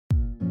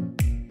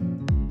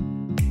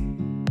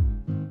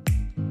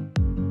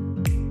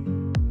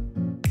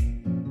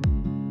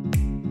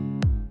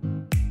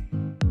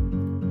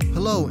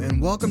Hello,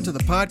 and welcome to the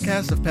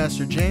podcast of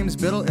Pastor James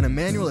Biddle and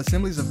Emmanuel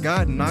Assemblies of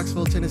God in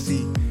Knoxville,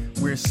 Tennessee.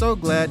 We're so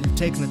glad you've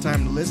taken the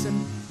time to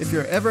listen. If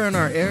you're ever in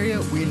our area,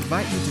 we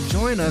invite you to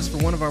join us for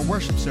one of our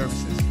worship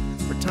services.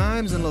 For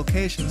times and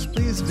locations,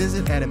 please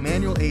visit at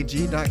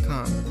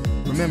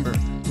emmanuelag.com. Remember,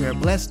 we are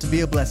blessed to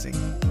be a blessing.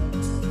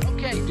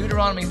 Okay,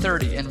 Deuteronomy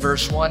 30 and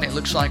verse 1. It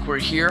looks like we're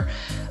here.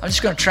 I'm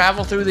just going to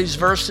travel through these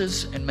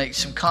verses and make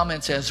some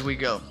comments as we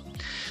go.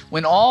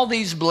 When all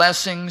these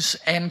blessings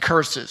and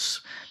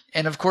curses,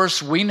 and of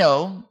course we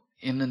know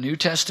in the New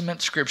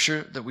Testament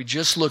scripture that we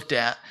just looked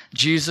at,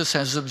 Jesus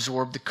has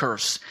absorbed the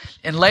curse.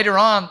 And later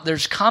on,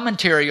 there's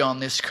commentary on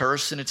this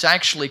curse, and it's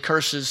actually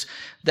curses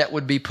that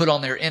would be put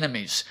on their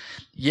enemies.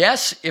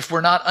 Yes, if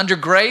we're not under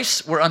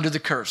grace, we're under the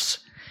curse.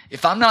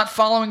 If I'm not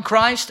following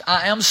Christ,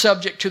 I am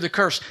subject to the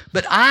curse.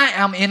 But I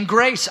am in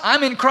grace.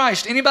 I'm in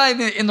Christ.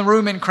 Anybody in the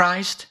room in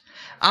Christ?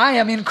 I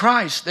am in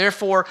Christ.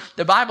 Therefore,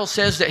 the Bible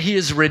says that He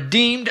has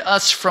redeemed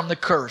us from the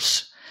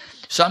curse.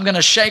 So I'm going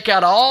to shake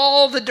out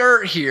all the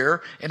dirt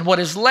here, and what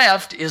is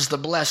left is the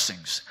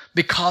blessings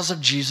because of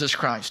Jesus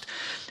Christ.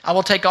 I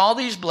will take all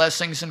these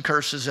blessings and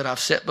curses that I've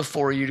set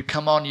before you to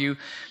come on you,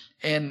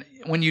 and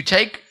when you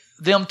take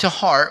them to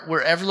heart,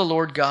 wherever the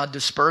Lord God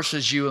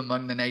disperses you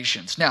among the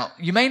nations. Now,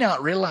 you may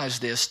not realize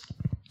this,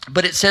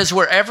 but it says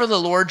wherever the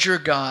Lord your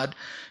God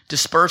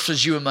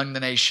disperses you among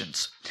the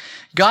nations.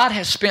 God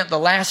has spent the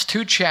last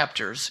 2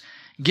 chapters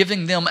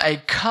giving them a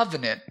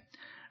covenant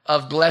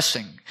of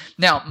blessing.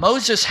 Now,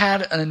 Moses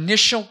had an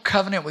initial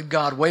covenant with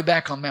God way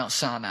back on Mount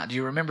Sinai. Do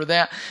you remember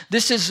that?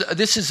 This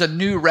is a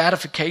new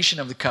ratification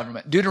of the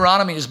covenant.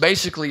 Deuteronomy is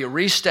basically a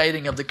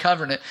restating of the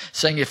covenant,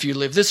 saying if you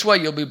live this way,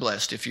 you'll be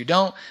blessed. If you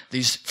don't,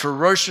 these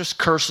ferocious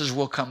curses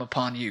will come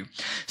upon you.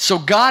 So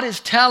God is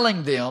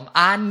telling them,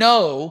 I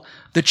know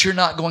that you're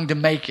not going to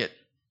make it.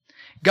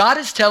 God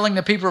is telling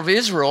the people of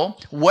Israel,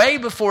 way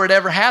before it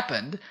ever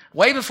happened,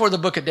 way before the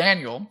book of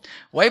Daniel,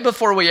 way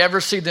before we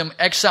ever see them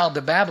exiled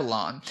to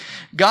Babylon,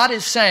 God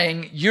is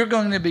saying, you're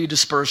going to be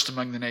dispersed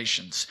among the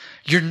nations.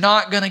 You're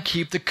not going to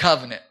keep the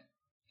covenant.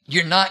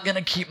 You're not going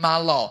to keep my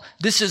law.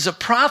 This is a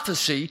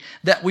prophecy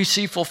that we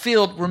see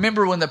fulfilled.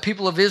 Remember when the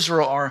people of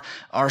Israel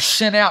are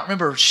sent out.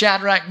 Remember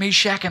Shadrach,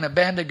 Meshach, and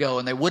Abednego,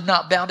 and they would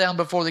not bow down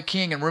before the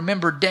king. And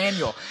remember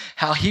Daniel,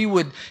 how he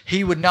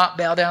would not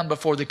bow down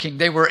before the king.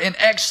 They were in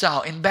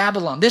exile in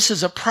Babylon. This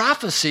is a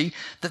prophecy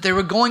that they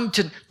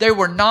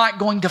were not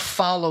going to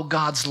follow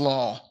God's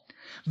law.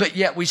 But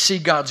yet we see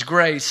God's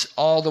grace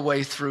all the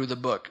way through the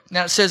book.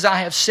 Now it says, I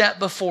have set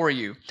before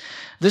you.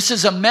 This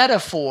is a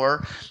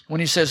metaphor when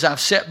he says,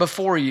 I've set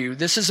before you.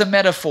 This is a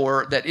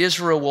metaphor that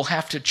Israel will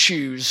have to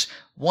choose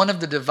one of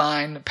the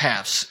divine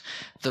paths,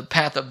 the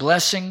path of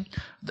blessing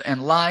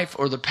and life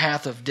or the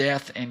path of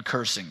death and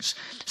cursings.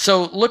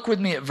 So look with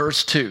me at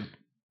verse 2.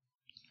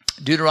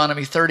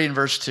 Deuteronomy 30 and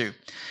verse 2.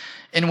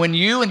 And when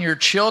you and your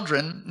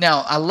children,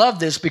 now I love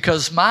this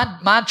because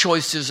my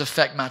choices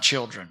affect my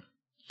children.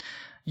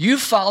 You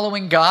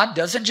following God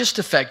doesn't just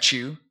affect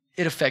you,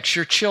 it affects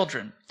your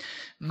children.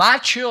 My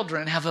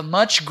children have a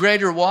much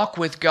greater walk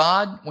with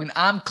God when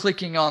I'm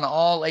clicking on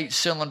all 8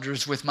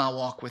 cylinders with my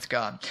walk with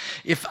God.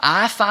 If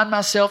I find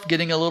myself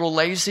getting a little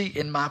lazy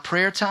in my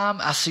prayer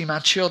time, I see my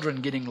children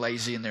getting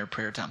lazy in their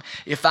prayer time.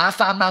 If I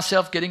find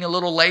myself getting a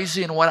little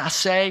lazy in what I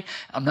say,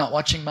 I'm not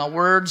watching my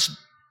words.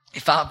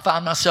 If I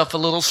find myself a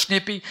little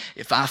snippy,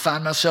 if I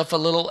find myself a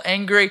little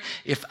angry,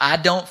 if I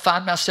don't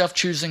find myself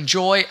choosing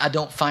joy, I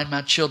don't find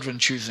my children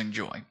choosing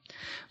joy.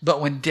 But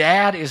when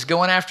dad is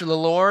going after the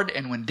Lord,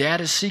 and when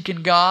dad is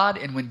seeking God,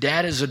 and when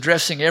dad is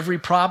addressing every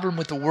problem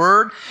with the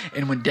Word,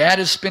 and when dad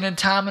is spending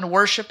time in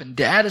worship, and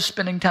dad is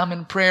spending time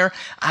in prayer,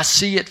 I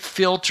see it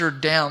filtered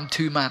down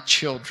to my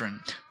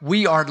children.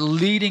 We are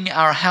leading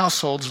our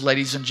households,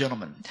 ladies and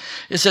gentlemen.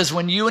 It says,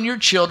 when you and your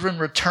children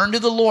return to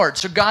the Lord.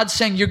 So God's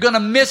saying, you're going to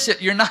miss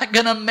it. You're not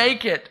going to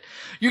make it.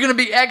 You're going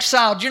to be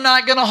exiled. You're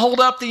not going to hold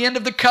up the end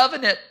of the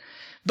covenant.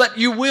 But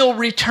you will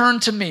return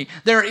to me.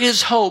 There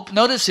is hope.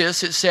 Notice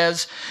this. It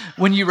says,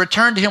 when you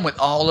return to Him with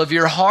all of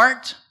your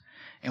heart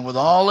and with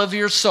all of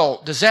your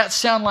soul. Does that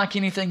sound like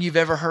anything you've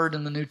ever heard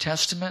in the New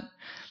Testament?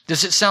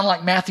 Does it sound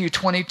like Matthew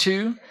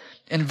 22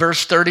 in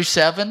verse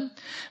 37?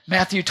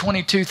 Matthew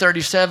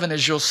 22:37,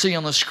 as you'll see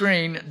on the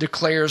screen,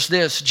 declares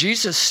this.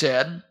 Jesus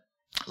said,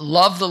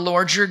 love the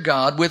Lord your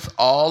God with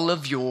all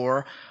of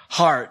your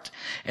heart,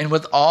 and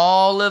with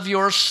all of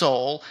your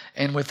soul,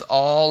 and with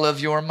all of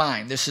your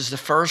mind. This is the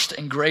first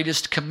and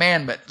greatest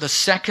commandment. The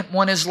second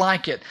one is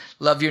like it.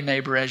 Love your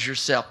neighbor as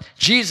yourself.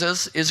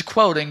 Jesus is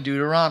quoting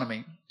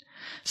Deuteronomy.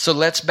 So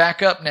let's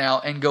back up now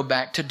and go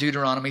back to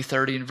Deuteronomy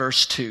 30 and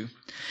verse 2.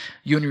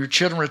 You and your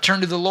children return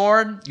to the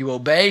Lord. You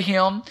obey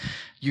Him.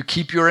 You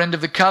keep your end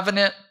of the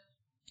covenant.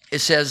 It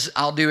says,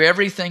 I'll do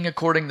everything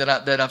according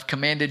that I've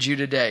commanded you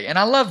today. And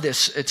I love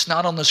this. It's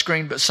not on the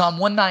screen, but Psalm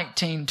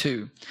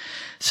 119:2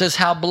 says,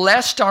 how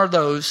blessed are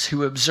those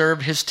who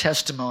observe His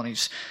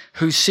testimonies,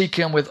 who seek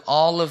Him with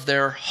all of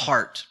their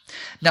heart.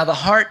 Now, the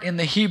heart in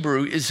the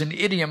Hebrew is an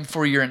idiom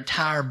for your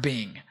entire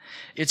being.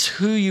 It's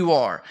who you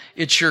are.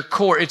 It's your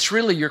core. It's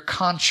really your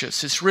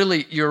conscience. It's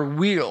really your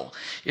will.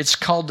 It's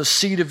called the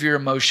seat of your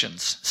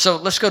emotions. So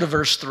let's go to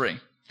verse 3.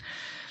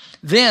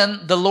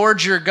 Then the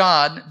Lord your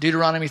God,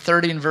 Deuteronomy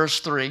 30 and verse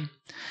 3,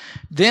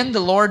 then the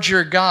Lord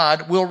your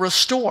God will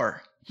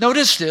restore.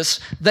 Notice this.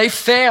 They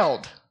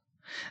failed.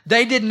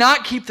 They did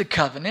not keep the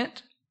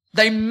covenant.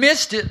 They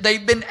missed it.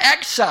 They've been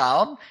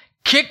exiled,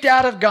 kicked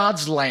out of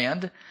God's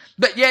land.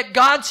 But yet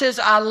God says,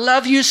 I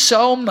love you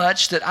so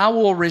much that I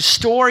will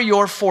restore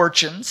your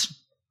fortunes.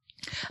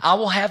 I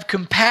will have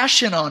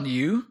compassion on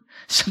you.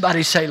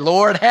 Somebody say,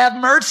 Lord, have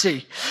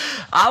mercy.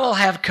 I will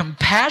have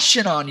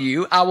compassion on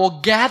you. I will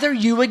gather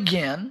you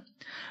again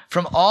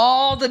from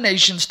all the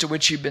nations to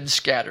which you've been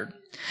scattered.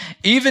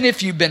 Even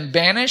if you've been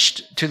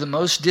banished to the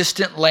most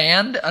distant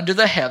land under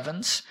the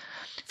heavens,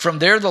 from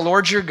there the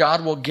Lord your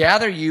God will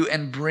gather you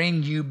and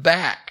bring you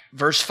back.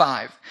 Verse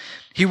 5.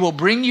 He will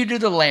bring you to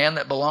the land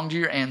that belonged to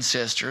your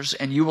ancestors,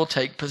 and you will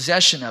take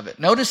possession of it.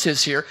 Notice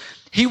this here.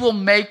 He will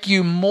make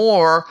you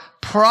more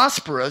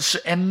prosperous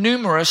and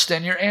numerous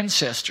than your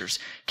ancestors.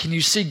 Can you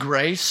see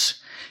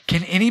grace?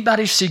 Can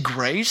anybody see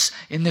grace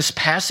in this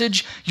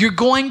passage? You're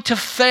going to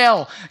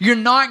fail. You're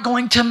not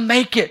going to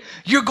make it.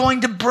 You're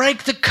going to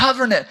break the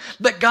covenant.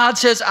 But God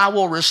says, I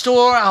will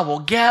restore, I will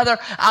gather,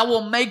 I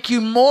will make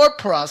you more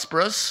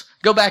prosperous.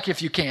 Go back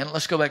if you can.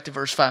 Let's go back to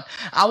verse 5.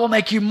 I will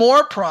make you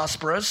more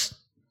prosperous.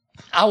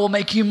 I will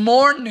make you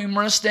more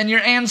numerous than your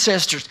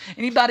ancestors.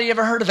 Anybody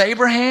ever heard of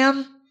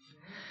Abraham?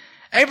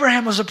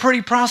 Abraham was a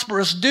pretty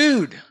prosperous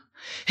dude.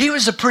 He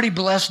was a pretty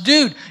blessed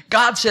dude.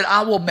 God said,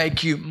 I will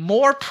make you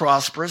more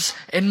prosperous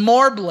and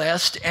more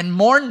blessed and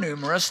more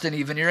numerous than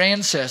even your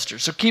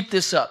ancestors. So keep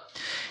this up.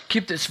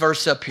 Keep this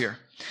verse up here.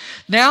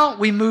 Now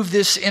we move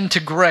this into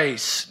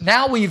grace.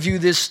 Now we view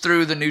this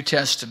through the New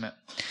Testament.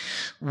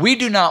 We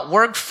do not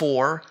work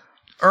for,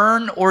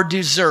 earn, or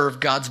deserve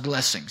God's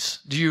blessings.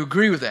 Do you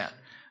agree with that?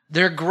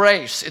 They're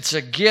grace. It's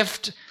a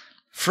gift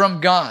from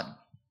God.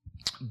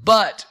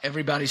 But,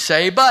 everybody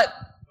say, but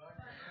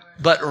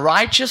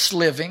righteous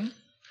living.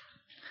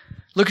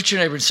 Look at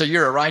your neighbor and say,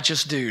 you're a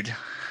righteous dude.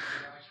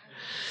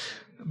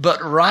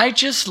 But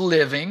righteous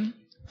living,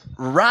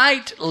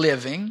 right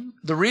living,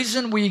 the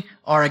reason we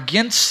are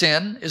against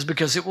sin is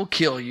because it will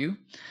kill you.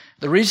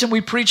 The reason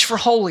we preach for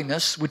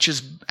holiness, which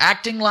is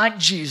acting like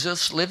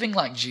Jesus, living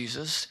like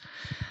Jesus,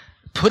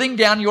 putting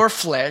down your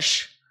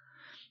flesh.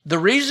 The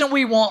reason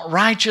we want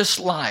righteous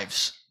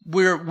lives,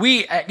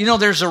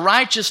 there's a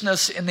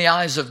righteousness in the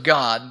eyes of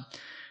God,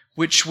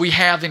 which we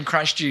have in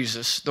Christ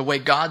Jesus, the way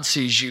God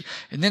sees you.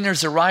 And then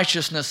there's a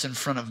righteousness in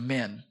front of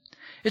men.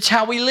 It's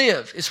how we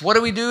live. It's what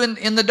do we do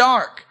in the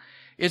dark?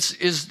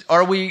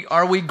 Are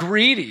we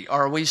greedy?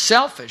 Are we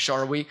selfish?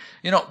 Are we,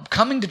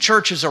 coming to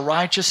church is a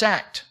righteous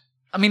act.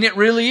 I mean, it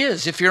really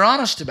is, if you're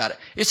honest about it.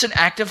 It's an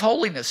act of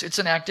holiness. It's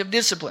an act of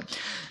discipline.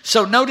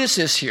 So notice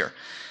this here.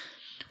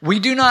 We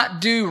do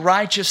not do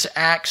righteous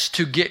acts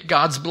to get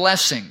God's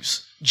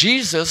blessings.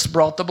 Jesus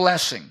brought the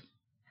blessing.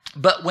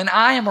 But when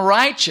I am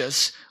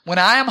righteous, when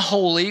I am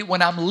holy,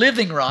 when I'm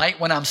living right,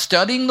 when I'm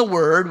studying the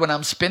Word, when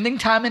I'm spending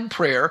time in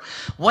prayer,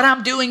 what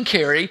I'm doing,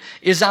 Carrie,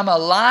 is I'm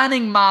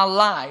aligning my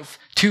life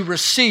to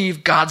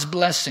receive God's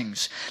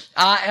blessings.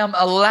 I am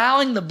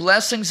allowing the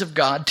blessings of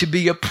God to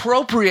be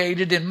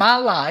appropriated in my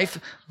life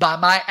by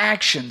my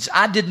actions.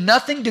 I did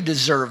nothing to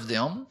deserve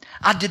them.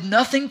 I did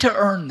nothing to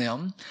earn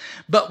them.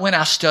 But when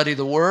I study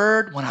the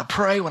Word, when I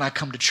pray, when I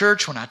come to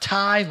church, when I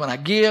tithe, when I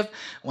give,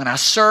 when I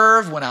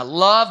serve, when I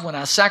love, when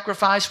I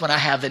sacrifice, when I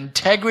have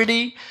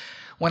integrity,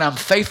 when I'm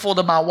faithful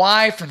to my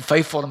wife and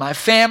faithful to my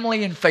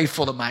family and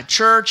faithful to my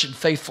church and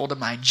faithful to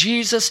my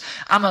Jesus,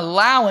 I'm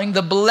allowing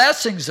the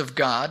blessings of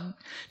God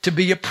to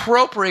be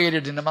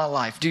appropriated into my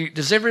life.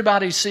 Does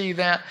everybody see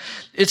that?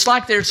 It's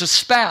like there's a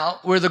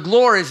spout where the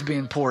glory is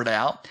being poured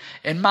out,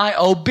 and my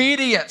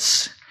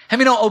obedience,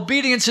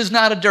 obedience is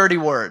not a dirty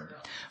word.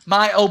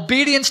 My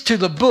obedience to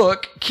the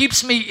book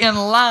keeps me in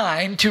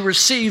line to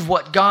receive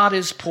what God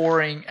is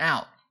pouring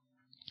out.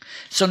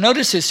 So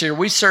notice this here.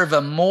 We serve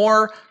a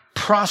more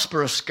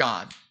prosperous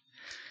God.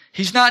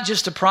 He's not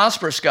just a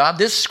prosperous God.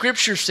 This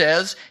scripture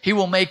says He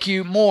will make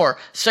you more.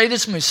 Say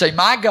this with me. Say,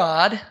 my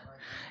God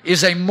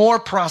is a more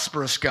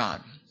prosperous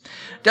God.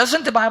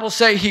 Doesn't the Bible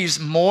say He's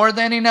more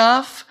than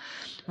enough?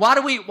 Why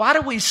do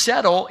we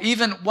settle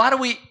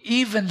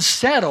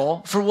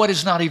for what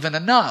is not even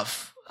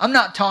enough? I'm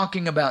not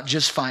talking about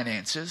just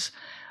finances.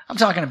 I'm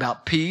talking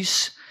about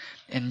peace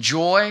and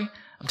joy.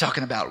 I'm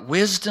talking about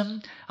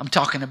wisdom. I'm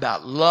talking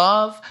about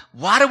love.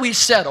 Why do we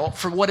settle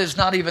for what is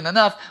not even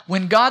enough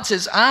when God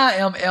says, I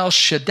am El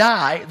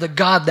Shaddai, the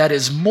God that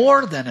is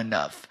more than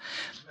enough?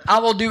 I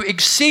will do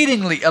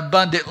exceedingly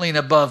abundantly and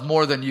above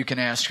more than you can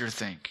ask or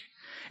think.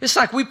 It's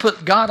like we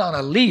put God on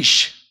a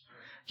leash.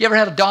 You ever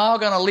had a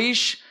dog on a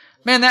leash?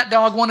 Man, that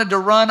dog wanted to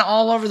run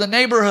all over the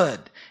neighborhood.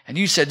 And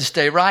you said to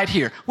stay right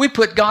here. We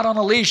put God on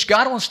a leash.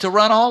 God wants to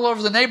run all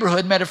over the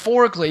neighborhood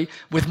metaphorically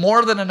with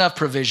more than enough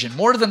provision,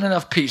 more than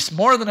enough peace,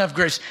 more than enough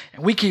grace.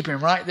 And we keep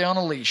Him right there on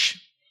a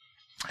leash.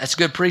 That's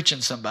good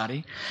preaching,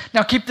 somebody.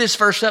 Now keep this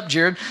verse up,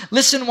 Jared.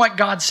 Listen what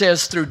God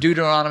says through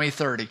Deuteronomy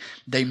 30.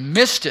 They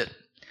missed it.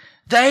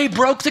 They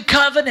broke the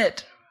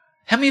covenant.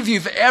 How many of you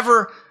have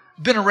ever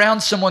been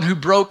around someone who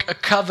broke a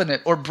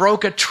covenant or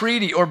broke a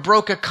treaty or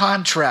broke a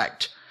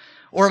contract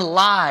or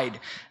lied?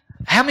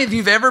 How many of you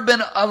have ever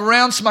been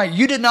around somebody,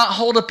 you did not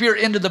hold up your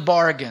end of the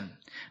bargain?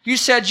 You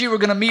said you were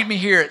going to meet me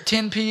here at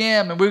 10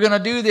 p.m. and we're going to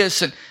do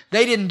this, and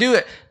they didn't do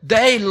it.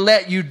 They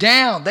let you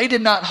down. They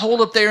did not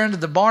hold up their end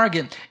of the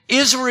bargain.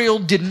 Israel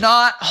did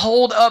not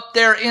hold up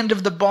their end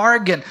of the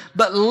bargain.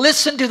 But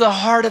listen to the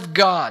heart of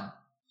God.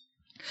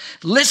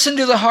 Listen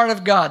to the heart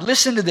of God.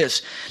 Listen to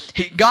this.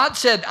 God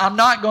said, I'm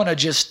not going to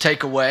just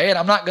take away and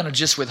I'm not going to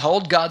just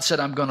withhold. God said,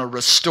 I'm going to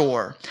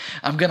restore.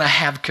 I'm going to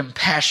have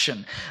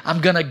compassion.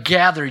 I'm going to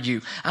gather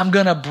you. I'm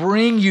going to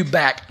bring you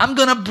back. I'm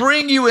going to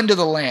bring you into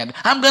the land.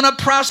 I'm going to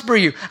prosper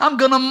you. I'm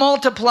going to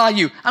multiply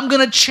you. I'm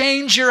going to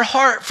change your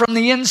heart from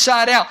the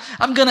inside out.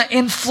 I'm going to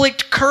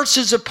inflict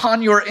curses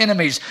upon your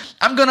enemies.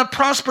 I'm going to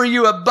prosper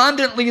you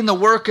abundantly in the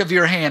work of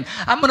your hand.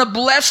 I'm going to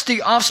bless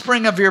the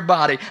offspring of your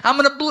body. I'm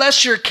going to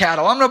bless your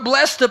cattle. I'm going to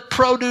bless the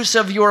produce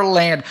of your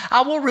land.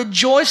 I will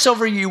rejoice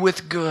over you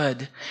with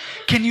good.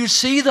 Can you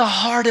see the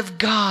heart of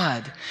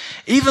God?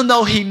 Even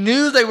though he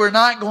knew they were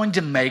not going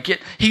to make it,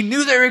 he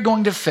knew they were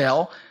going to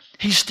fail,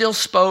 he still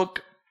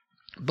spoke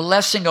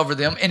blessing over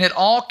them, and it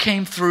all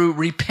came through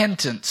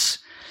repentance.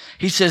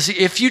 He says,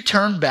 if you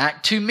turn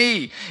back to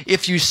me,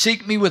 if you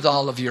seek me with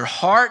all of your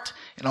heart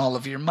and all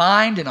of your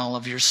mind and all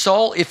of your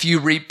soul, if you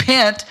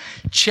repent,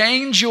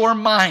 change your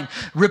mind.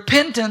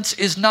 Repentance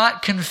is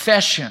not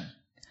confession.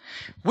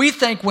 We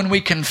think when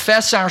we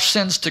confess our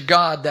sins to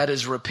God, that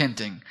is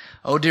repenting.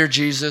 Oh, dear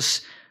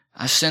Jesus,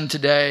 I sinned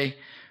today,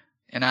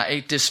 and I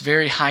ate this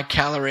very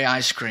high-calorie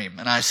ice cream,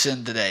 and I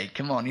sinned today.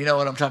 Come on, you know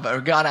what I'm talking about.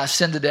 Or God, I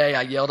sinned today,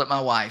 I yelled at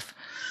my wife.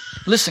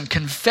 Listen,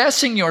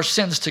 confessing your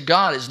sins to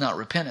God is not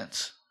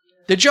repentance.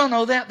 Did y'all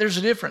know that? There's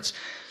a difference.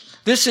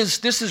 This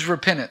is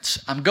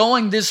repentance. I'm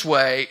going this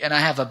way, and I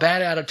have a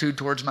bad attitude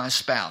towards my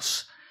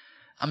spouse.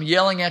 I'm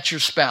yelling at your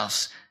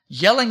spouse.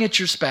 Yelling at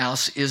your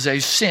spouse is a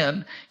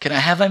sin. Can I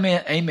have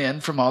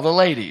amen from all the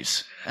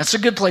ladies? That's a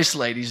good place,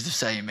 ladies, to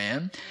say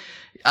amen.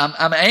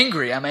 I'm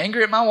angry. I'm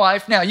angry at my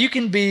wife. Now, you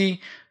can be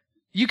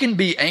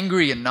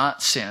angry and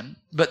not sin,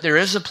 but there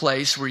is a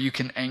place where you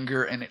can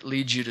anger and it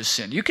leads you to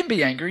sin. You can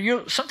be angry.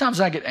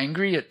 Sometimes I get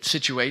angry at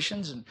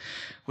situations and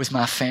with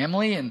my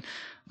family and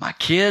my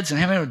kids,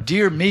 and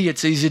dear me,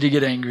 it's easy to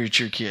get angry at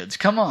your kids.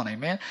 Come on,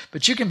 amen.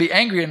 But you can be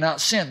angry and not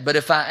sin. But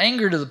if I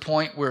anger to the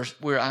point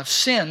where I've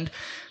sinned,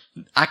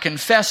 I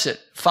confess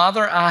it.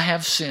 Father, I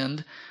have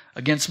sinned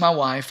against my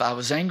wife. I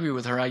was angry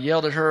with her. I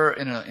yelled at her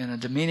in a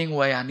demeaning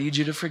way. I need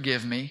you to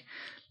forgive me.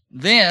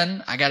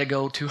 Then I got to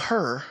go to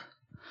her.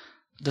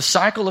 The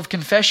cycle of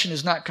confession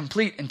is not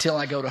complete until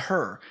I go to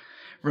her.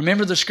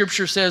 Remember, the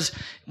scripture says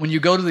when you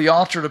go to the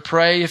altar to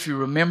pray, if you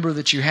remember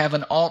that you have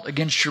an ought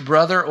against your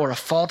brother or a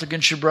fault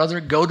against your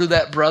brother, go to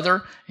that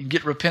brother and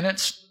get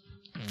repentance.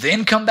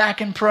 Then come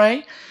back and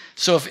pray.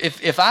 So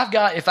if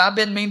I've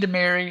been mean to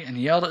Mary and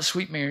yelled at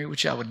sweet Mary,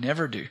 which I would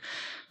never do,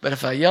 but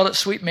if I yelled at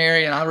sweet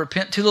Mary and I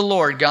repent to the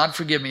Lord, God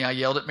forgive me, I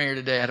yelled at Mary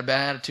today, I had a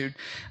bad attitude,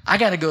 I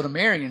got to go to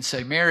Mary and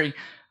say, Mary,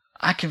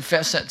 I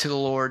confess that to the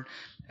Lord.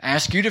 I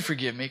ask you to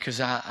forgive me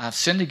because I've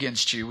sinned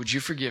against you. Would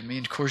you forgive me?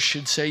 And of course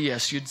she'd say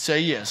yes. You'd say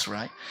yes,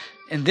 right?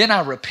 And then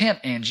I repent,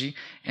 Angie,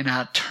 and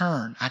I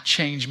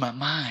change my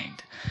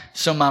mind.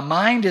 So my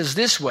mind is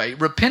this way.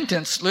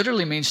 Repentance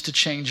literally means to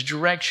change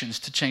directions,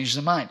 to change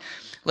the mind.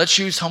 Let's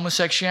use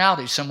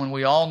homosexuality, someone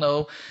we all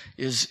know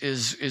is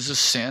a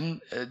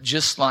sin,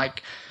 just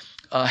like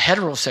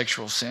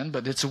heterosexual sin,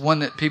 but it's one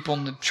that people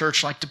in the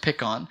church like to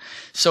pick on.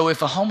 So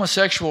if a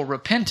homosexual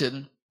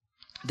repented,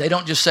 they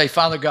don't just say,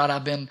 Father God,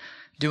 I've been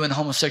doing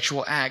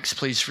homosexual acts,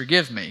 please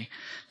forgive me.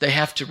 They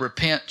have to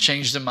repent,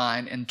 change their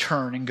mind, and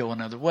turn and go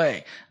another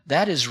way.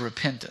 That is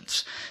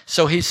repentance.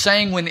 So he's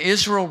saying when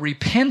Israel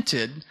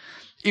repented,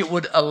 it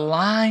would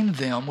align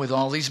them with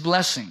all these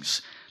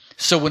blessings.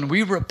 So when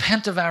we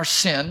repent of our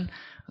sin,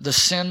 the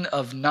sin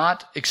of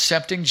not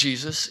accepting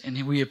Jesus,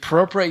 and we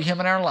appropriate him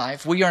in our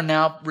life, we are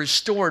now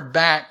restored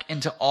back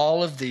into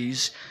all of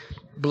these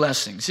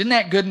blessings. Isn't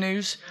that good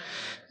news?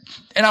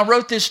 And I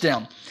wrote this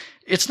down.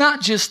 It's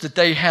not just that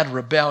they had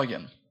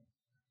rebellion.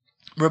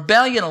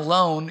 Rebellion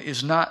alone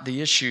is not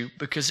the issue,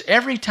 because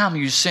every time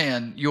you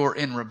sin, you're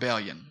in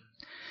rebellion.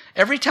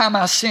 Every time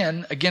I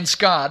sin against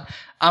God,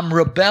 I'm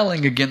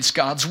rebelling against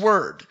God's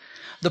word.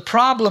 The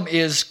problem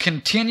is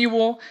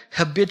continual,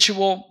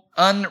 habitual,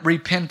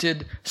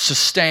 unrepented,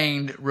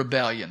 sustained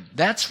rebellion.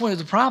 That's where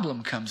the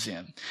problem comes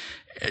in.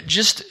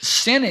 Just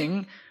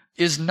sinning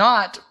is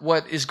not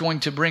what is going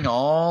to bring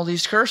all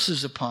these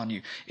curses upon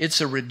you.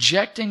 It's a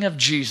rejecting of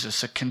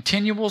Jesus, a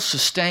continual,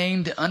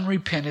 sustained,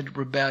 unrepented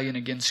rebellion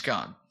against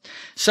God.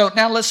 So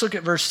now let's look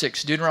at verse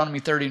 6, Deuteronomy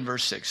 30 and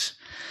verse 6.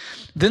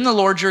 Then the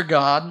Lord your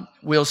God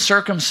will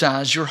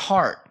circumcise your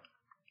heart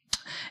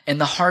and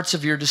the hearts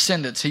of your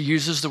descendants. He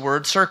uses the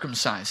word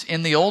circumcise.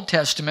 In the Old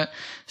Testament,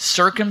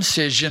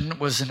 circumcision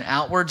was an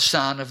outward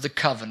sign of the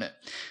covenant.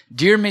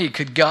 Dear me,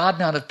 could God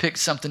not have picked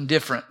something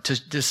different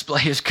to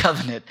display his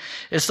covenant?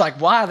 It's like,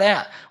 why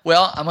that?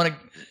 Well, I'm going to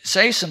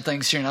say some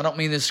things here, and I don't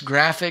mean this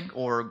graphic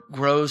or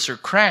gross or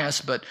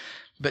crass, but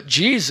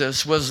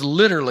Jesus was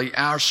literally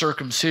our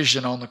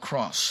circumcision on the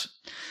cross.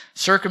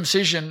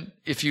 Circumcision,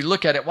 if you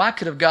look at it, why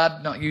could have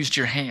God not used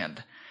your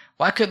hand?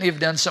 Why couldn't he have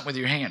done something with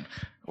your hand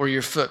or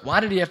your foot? Why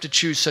did he have to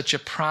choose such a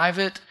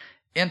private,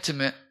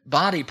 intimate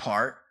body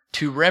part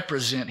to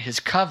represent his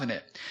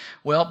covenant?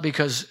 Well,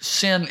 because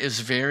sin is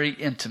very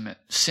intimate.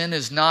 Sin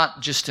is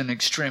not just an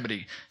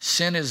extremity.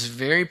 Sin is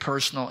very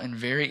personal and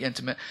very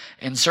intimate.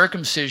 And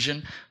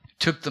circumcision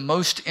took the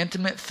most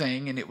intimate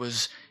thing, and it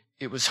was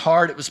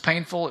hard, it was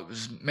painful, it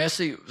was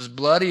messy, it was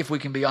bloody, if we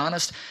can be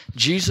honest.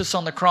 Jesus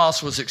on the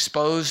cross was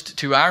exposed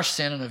to our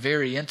sin in a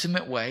very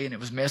intimate way, and it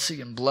was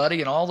messy and bloody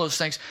and all those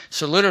things.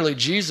 So literally,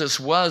 Jesus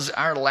was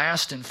our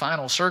last and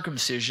final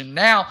circumcision.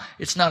 Now,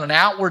 it's not an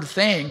outward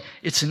thing,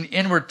 it's an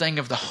inward thing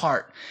of the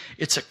heart.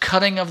 It's a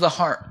cutting of the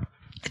heart.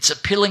 It's a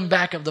peeling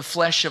back of the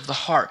flesh of the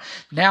heart.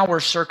 Now we're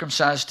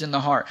circumcised in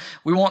the heart.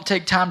 We won't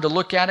take time to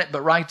look at it,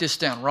 but write this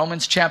down.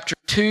 Romans chapter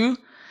 2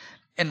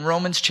 and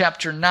Romans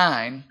chapter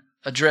 9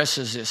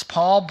 addresses this.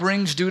 Paul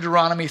brings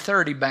Deuteronomy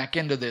 30 back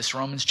into this.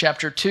 Romans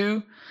chapter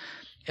 2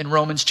 and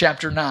Romans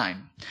chapter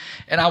 9.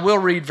 And I will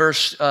read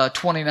verse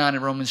 29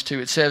 in Romans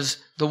 2. It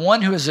says, the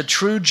one who is a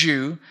true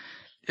Jew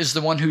is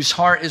the one whose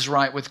heart is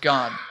right with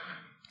God.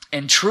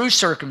 And true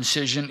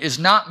circumcision is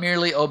not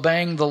merely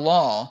obeying the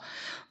law,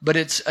 but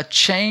it's a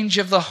change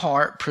of the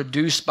heart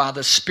produced by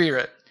the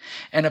Spirit.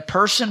 And a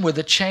person with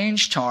a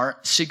changed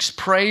heart seeks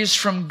praise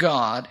from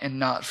God and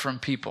not from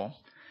people.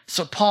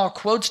 So Paul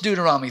quotes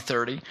Deuteronomy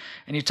 30,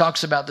 and he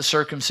talks about the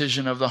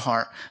circumcision of the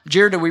heart.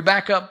 Jared, do we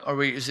back up,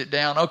 or is it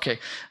down? Okay.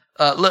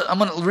 I'm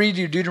going to read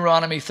you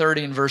Deuteronomy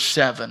 30 and verse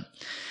 7.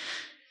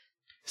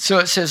 So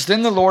it says,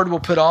 then the Lord will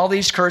put all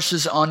these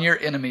curses on your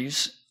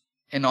enemies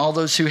and all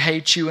those who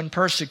hate you and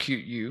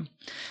persecute you,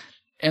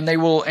 and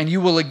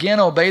you will again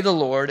obey the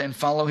Lord and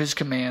follow his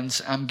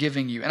commands I'm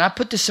giving you. And I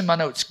put this in my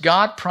notes.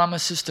 God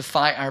promises to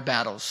fight our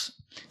battles.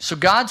 So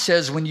God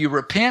says, when you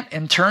repent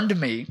and turn to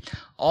me,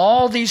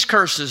 all these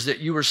curses that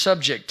you were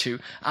subject to,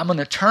 I'm going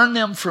to turn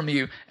them from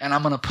you, and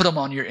I'm going to put them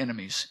on your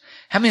enemies.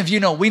 How many of you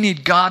know we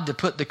need God to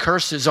put the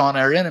curses on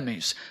our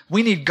enemies?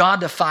 We need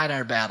God to fight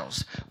our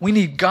battles. We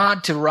need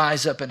God to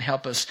rise up and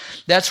help us.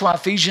 That's why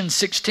Ephesians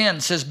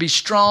 6:10 says, be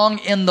strong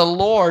in the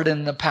Lord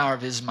and the power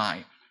of his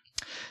might.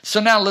 So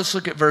now let's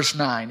look at verse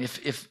 9.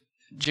 If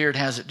Jared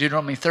has it,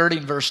 Deuteronomy 30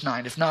 and verse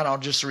 9. If not, I'll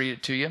just read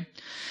it to you.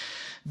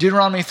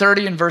 Deuteronomy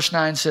 30 and verse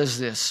 9 says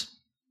this,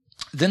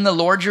 then the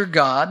Lord your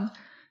God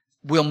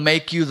will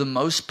make you the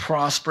most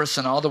prosperous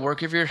in all the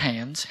work of your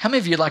hands. How many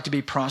of you would like to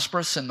be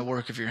prosperous in the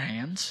work of your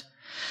hands?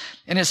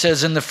 And it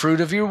says, in the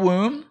fruit of your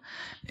womb,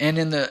 and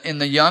in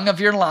the young of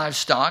your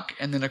livestock,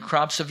 and in the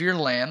crops of your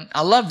land.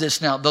 I love this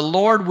now. The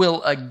Lord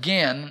will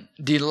again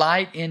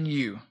delight in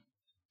you.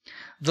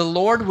 The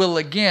Lord will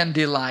again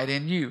delight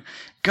in you.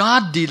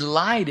 God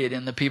delighted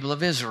in the people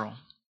of Israel.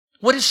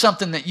 What is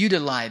something that you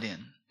delight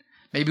in?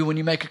 Maybe when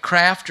you make a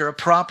craft or a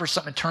prop or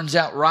something that turns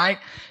out right,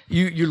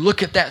 you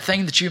look at that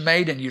thing that you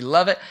made and you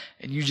love it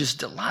and you just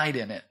delight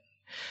in it.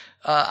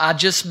 I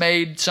just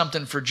made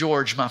something for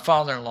George, my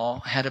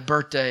father-in-law, had a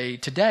birthday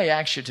today.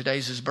 Actually,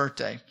 today's his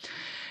birthday.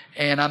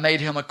 And I made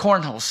him a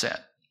cornhole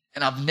set.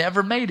 And I've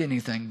never made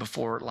anything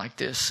before like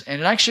this. And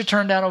it actually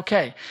turned out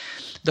okay.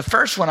 The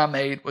first one I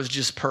made was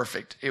just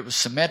perfect. It was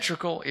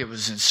symmetrical. It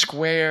was in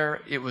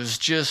square. It was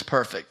just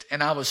perfect.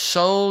 And I was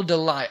so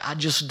I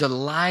just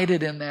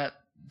delighted in that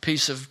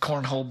piece of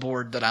cornhole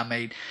board that I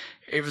made.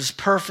 It was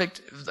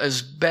perfect,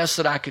 as best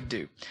that I could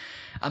do.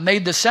 I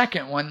made the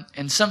second one,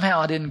 and somehow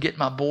I didn't get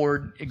my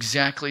board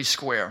exactly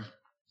square.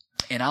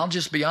 And I'll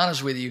just be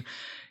honest with you,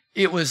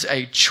 it was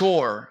a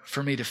chore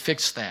for me to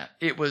fix that.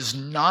 It was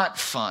not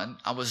fun.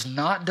 I was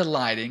not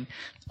delighting.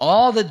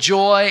 All the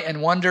joy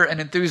and wonder and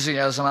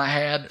enthusiasm I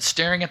had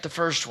staring at the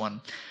first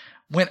one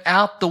went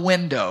out the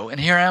window. And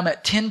here I am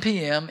at 10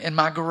 p.m. in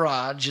my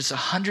garage. It's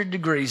 100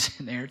 degrees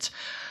in there. It's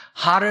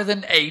hotter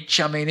than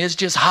H. I mean, it's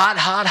just hot.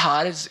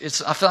 I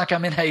feel like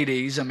I'm in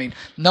Hades. I mean,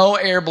 no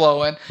air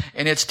blowing,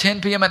 and it's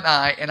 10 p.m. at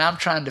night, and I'm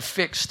trying to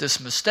fix this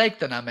mistake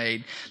that I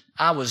made.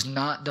 I was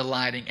not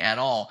delighting at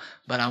all.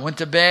 But I went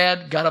to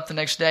bed, got up the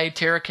next day.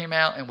 Tara came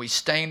out, and we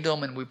stained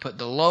them, and we put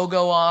the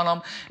logo on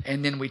them,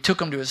 and then we took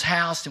them to his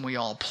house, and we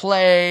all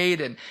played,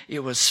 and it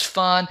was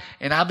fun,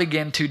 and I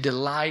began to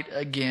delight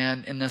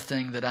again in the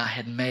thing that I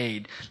had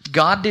made.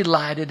 God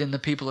delighted in the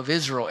people of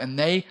Israel, and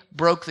they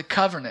broke the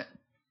covenant.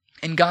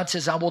 And God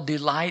says, I will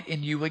delight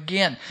in you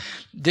again.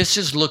 This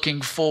is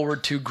looking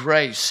forward to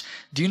grace.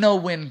 Do you know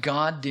when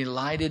God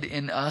delighted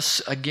in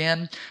us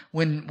again?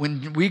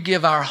 When we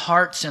give our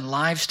hearts and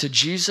lives to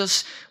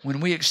Jesus, when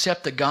we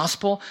accept the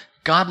gospel,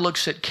 God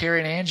looks at Carrie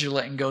and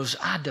Angela and goes,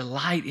 I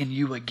delight in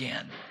you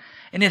again.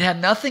 and it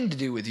had nothing to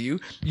do with you.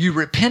 You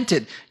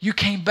repented. You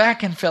came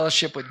back in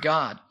fellowship with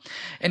God.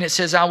 And it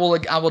says, I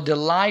will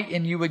delight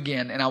in you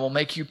again, and I will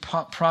make you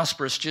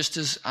prosperous just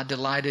as I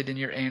delighted in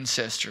your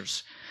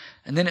ancestors.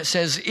 And then it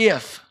says,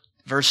 if,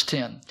 verse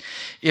 10,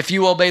 if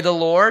you obey the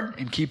Lord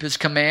and keep his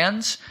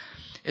commands,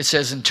 it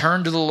says, and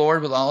turn to the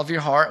Lord with all of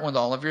your heart and with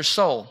all of your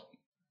soul.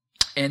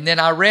 And then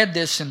I read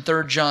this in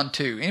 3 John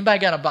 2. Anybody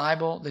got a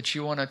Bible that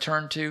you want to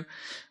turn to?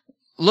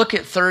 Look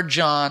at 3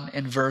 John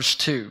in verse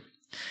 2.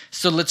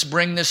 So let's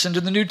bring this into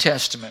the New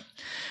Testament.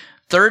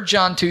 3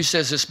 John 2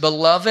 says this,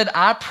 Beloved,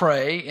 I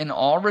pray in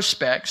all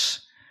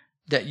respects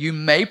that you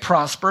may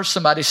prosper.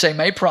 Somebody say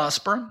may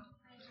prosper.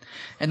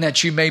 And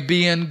that you may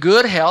be in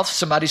good health.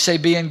 Somebody say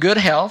be in good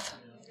health.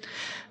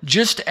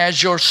 Just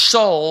as your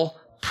soul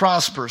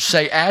prospers.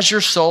 Say, as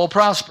your soul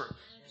prospers.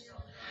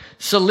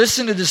 So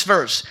listen to this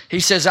verse.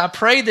 He says, I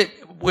pray that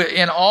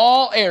in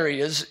all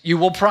areas you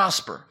will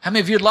prosper. How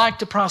many of you would like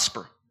to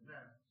prosper?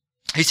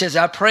 He says,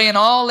 I pray in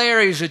all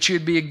areas that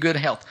you'd be in good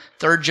health.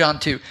 3 John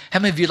 2. How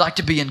many of you would like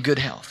to be in good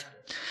health?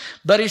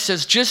 But he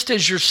says, just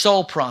as your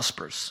soul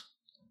prospers.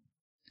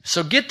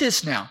 So get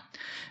this now.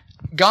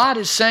 God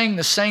is saying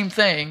the same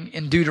thing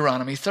in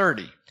Deuteronomy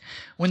 30.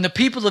 When the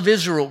people of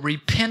Israel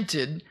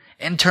repented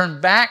and turned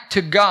back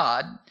to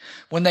God,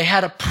 when they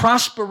had a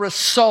prosperous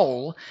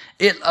soul,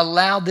 it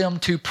allowed them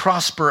to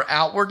prosper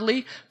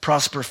outwardly,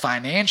 prosper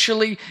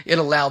financially. It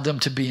allowed them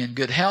to be in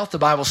good health. The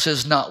Bible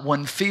says not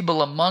one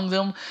feeble among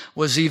them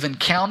was even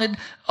counted.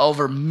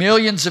 Over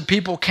millions of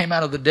people came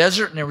out of the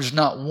desert, and there was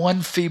not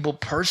one feeble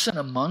person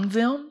among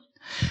them.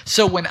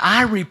 So when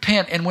I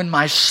repent and when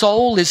my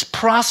soul is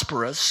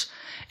prosperous,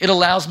 it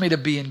allows me to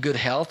be in good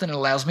health, and it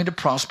allows me to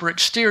prosper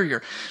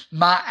exterior.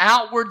 My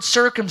outward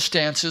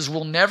circumstances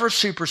will never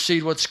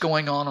supersede what's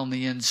going on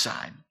the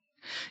inside.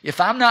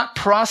 If I'm not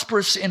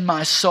prosperous in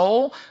my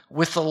soul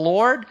with the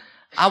Lord,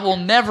 I will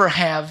never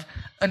have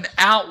an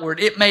outward.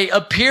 It may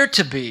appear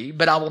to be,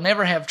 but I will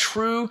never have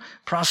true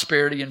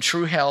prosperity and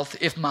true health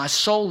if my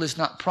soul is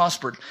not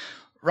prospered.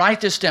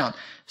 Write this down.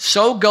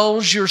 So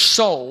goes your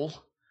soul,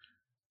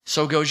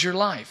 so goes your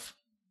life.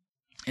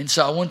 And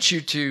so I want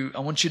you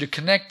to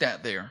connect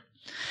that there.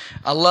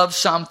 I love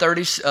Psalm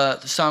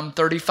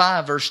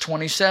 35, verse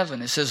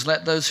 27. It says,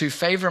 Let those who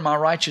favor my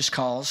righteous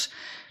cause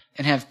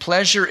and have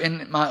pleasure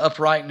in my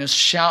uprightness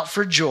shout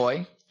for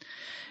joy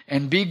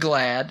and be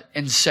glad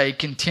and say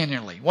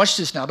continually. Watch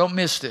this now. Don't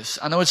miss this.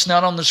 I know it's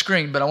not on the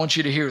screen, but I want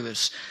you to hear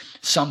this.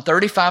 Psalm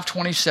 35,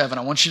 27.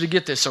 I want you to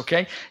get this,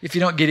 okay? If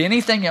you don't get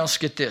anything else,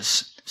 get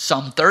this.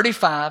 Psalm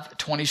 35,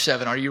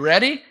 27. Are you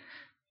ready?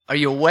 Are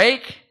you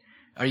awake?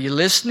 Are you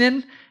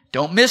listening?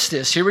 Don't miss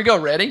this. Here we go.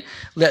 Ready?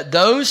 Let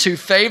those who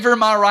favor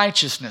my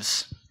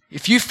righteousness.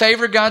 If you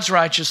favor God's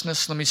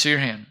righteousness, let me see your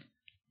hand.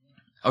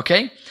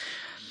 Okay?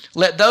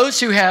 Let those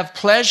who have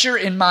pleasure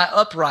in my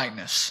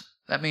uprightness.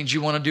 That means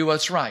you want to do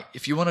what's right.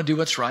 If you want to do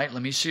what's right,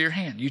 let me see your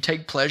hand. You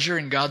take pleasure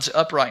in God's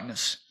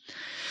uprightness.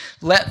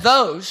 Let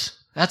those,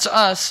 that's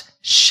us,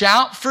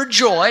 shout for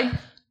joy.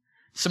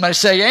 Somebody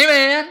say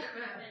amen.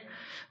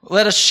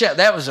 Let us shout.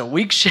 That was a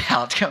weak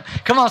shout.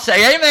 Come on,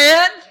 say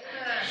amen.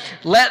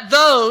 Let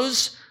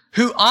those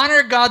who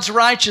honor God's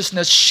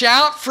righteousness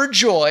shout for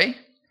joy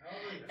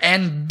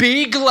and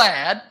be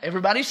glad.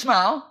 Everybody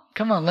smile.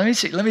 Come on, let me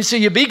see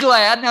you be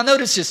glad. Now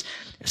notice this.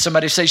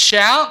 Somebody say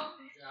shout.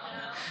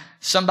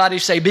 Somebody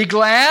say be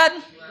glad.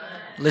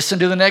 Listen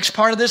to the next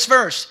part of this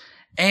verse.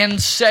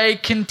 And say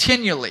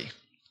continually.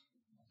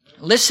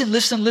 Listen.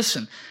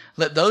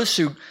 Let those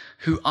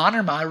who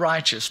honor my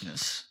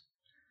righteousness,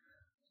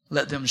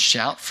 let them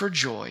shout for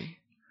joy.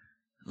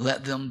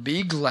 Let them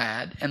be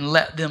glad, and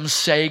let them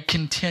say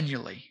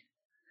continually.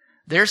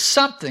 There's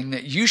something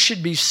that you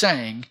should be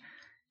saying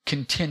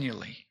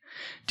continually.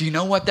 Do you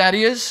know what that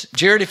is?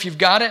 Jared, if you've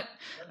got it.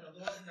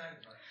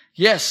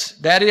 Yes,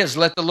 that is.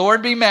 Let the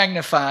Lord be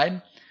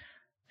magnified.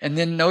 And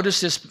then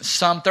notice this,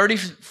 Psalm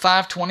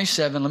 35,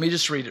 27. Let me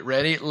just read it.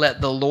 Ready?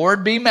 Let the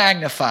Lord be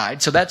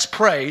magnified. So that's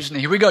praise. Now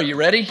here we go. You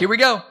ready? Here we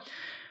go.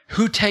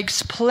 Who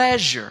takes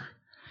pleasure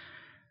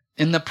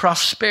in the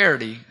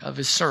prosperity of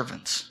his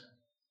servants.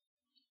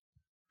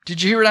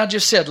 Did you hear what I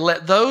just said?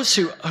 Let those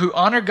who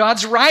honor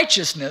God's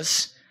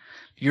righteousness,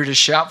 you're to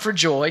shout for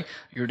joy,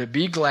 you're to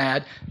be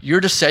glad,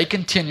 you're to say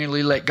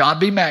continually, let God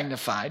be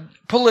magnified.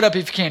 Pull it up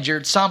if you can,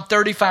 Jared. Psalm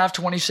 35,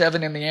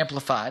 27 in the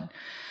Amplified.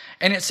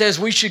 And it says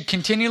we should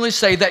continually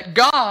say that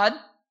God,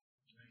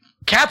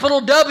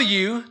 capital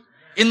W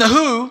in the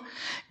who,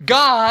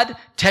 God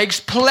takes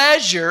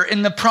pleasure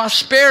in the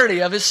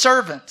prosperity of his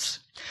servants.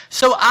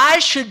 So I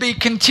should be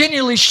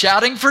continually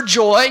shouting for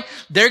joy.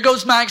 There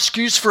goes my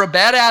excuse for a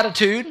bad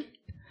attitude.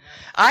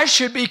 I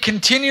should be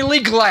continually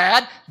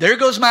glad. There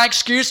goes my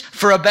excuse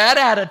for a bad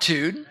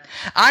attitude.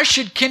 I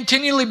should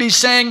continually be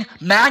saying,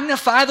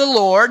 magnify the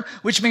Lord,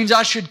 which means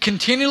I should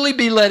continually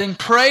be letting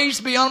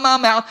praise be on my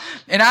mouth.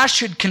 And I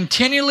should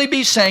continually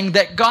be saying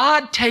that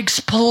God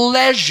takes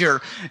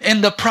pleasure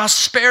in the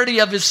prosperity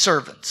of his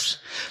servants.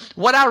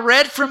 What I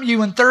read from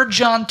you in 3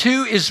 John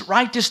 2 is,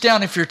 write this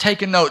down if you're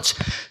taking notes,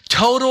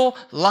 total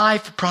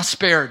life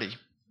prosperity.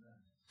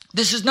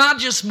 This is not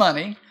just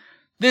money.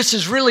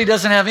 Really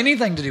doesn't have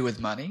anything to do with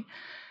money.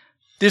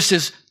 This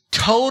is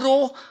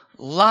total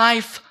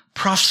life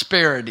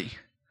prosperity.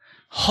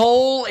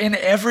 Whole in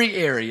every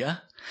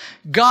area.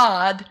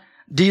 God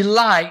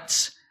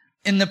delights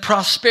in the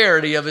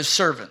prosperity of His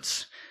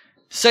servants.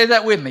 Say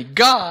that with me.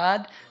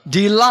 God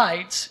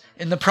delights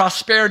in the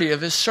prosperity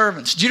of His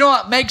servants. Do you know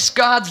what makes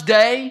God's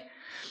day?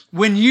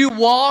 When you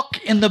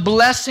walk in the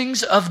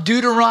blessings of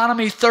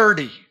Deuteronomy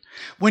 30.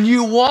 When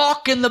you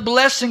walk in the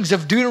blessings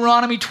of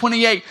Deuteronomy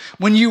 28,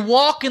 when you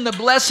walk in the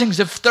blessings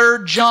of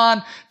 3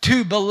 John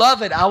 2,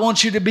 beloved, I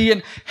want you to be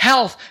in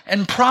health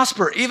and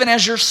prosper, even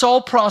as your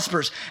soul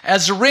prospers.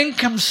 As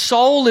Rinkum's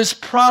soul is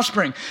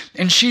prospering,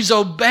 and she's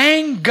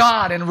obeying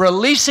God and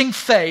releasing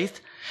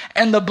faith,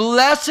 and the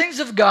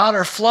blessings of God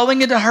are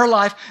flowing into her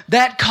life,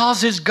 that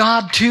causes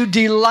God to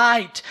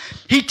delight.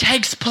 He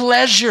takes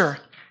pleasure.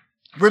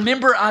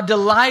 Remember, I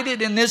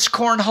delighted in this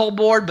cornhole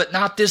board, but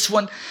not this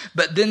one.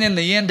 But then in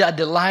the end, I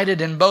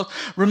delighted in both.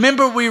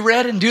 Remember, we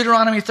read in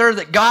Deuteronomy 30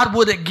 that God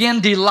would again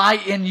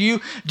delight in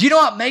you. Do you know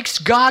what makes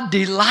God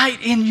delight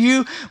in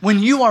you? When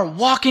you are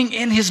walking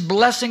in His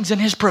blessings and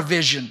His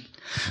provision.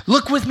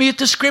 Look with me at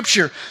the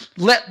scripture.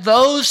 Let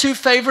those who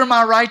favor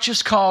my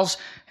righteous cause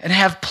and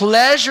have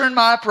pleasure in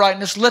my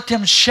uprightness, let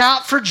them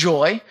shout for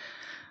joy.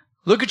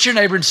 Look at your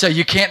neighbor and say,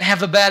 you can't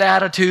have a bad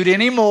attitude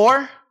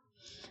anymore.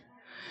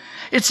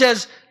 It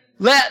says,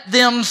 let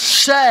them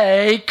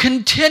say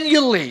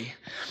continually.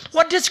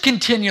 What does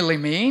continually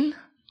mean?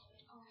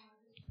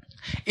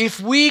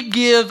 If we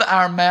give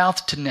our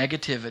mouth to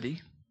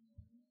negativity,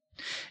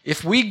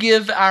 if we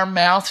give our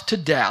mouth to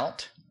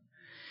doubt,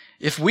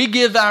 if we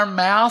give our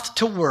mouth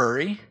to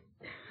worry,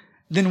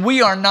 then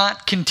we are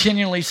not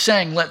continually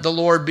saying, let the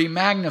Lord be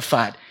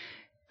magnified.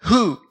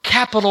 Who,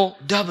 capital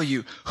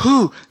W,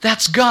 who,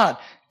 that's God,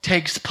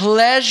 takes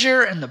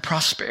pleasure in the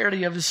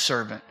prosperity of His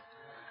servant.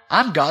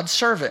 I'm God's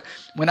servant.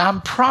 When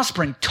I'm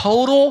prospering,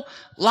 total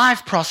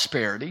life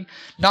prosperity,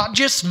 not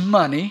just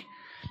money,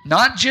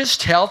 not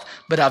just health,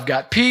 but I've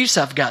got peace,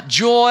 I've got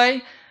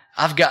joy,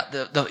 I've got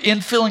the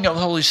infilling of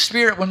the Holy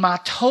Spirit. When my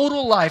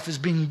total life is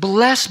being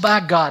blessed by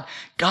God,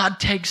 God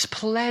takes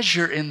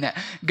pleasure in that.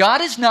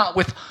 God is not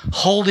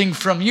withholding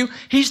from you.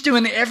 He's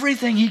doing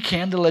everything He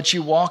can to let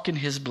you walk in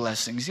His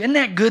blessings. Isn't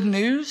that good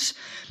news?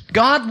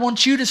 God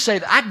wants you to say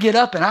that. I get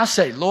up and I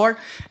say, Lord,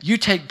 you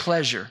take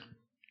pleasure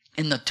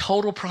in the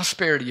total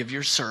prosperity of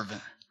your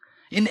servant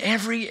in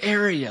every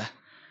area.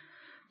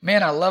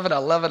 Man, I love it, I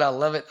love it, I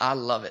love it, I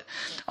love it.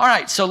 All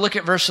right, so look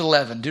at verse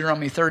 11.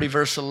 Deuteronomy 30,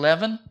 verse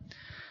 11.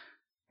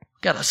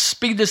 Got to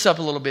speed this up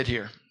a little bit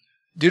here.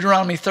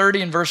 Deuteronomy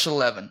 30 and verse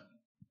 11.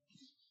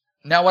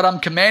 Now what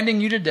I'm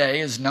commanding you today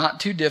is not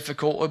too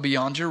difficult or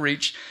beyond your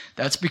reach.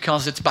 That's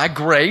because it's by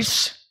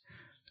grace.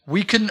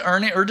 We couldn't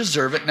earn it or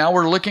deserve it. Now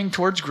we're looking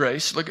towards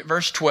grace. Look at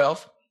verse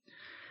 12.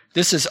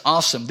 This is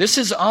awesome. This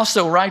is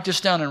also, write this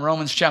down in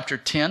Romans chapter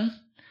 10.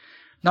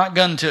 Not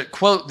going to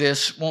quote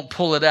this, won't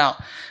pull it out.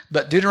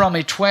 But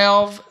Deuteronomy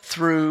 12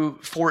 through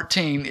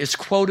 14 is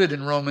quoted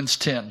in Romans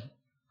 10.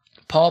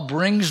 Paul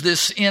brings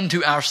this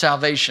into our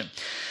salvation.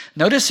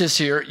 Notice this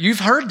here. You've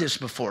heard this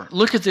before.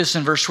 Look at this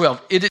in verse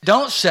 12.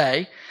 Don't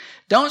say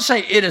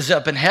it is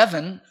up in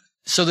heaven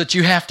so that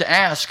you have to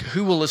ask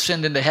who will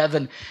ascend into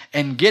heaven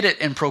and get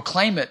it and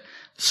proclaim it,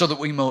 so that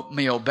we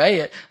may obey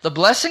it. The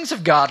blessings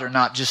of God are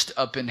not just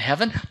up in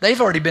heaven.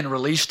 They've already been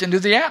released into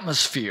the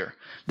atmosphere.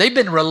 They've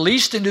been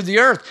released into the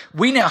earth.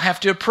 We now have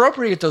to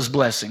appropriate those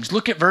blessings.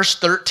 Look at verse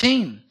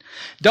 13.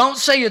 Don't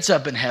say it's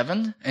up in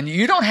heaven, and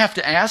you don't have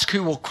to ask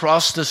who will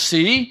cross the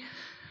sea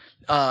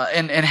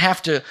and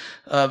have to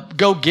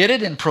go get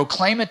it and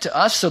proclaim it to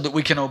us so that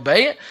we can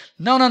obey it.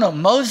 No.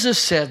 Moses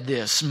said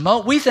this.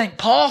 We think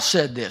Paul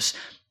said this.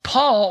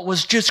 Paul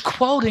was just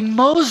quoting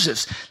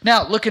Moses.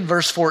 Now, look in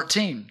verse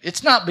 14.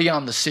 It's not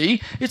beyond the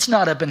sea. It's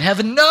not up in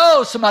heaven.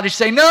 No! Somebody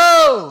say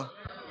no!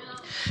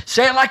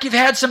 Say it like you've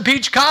had some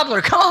peach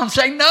cobbler. Come on,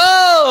 say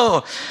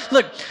no!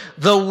 Look,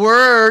 the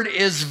word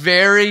is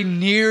very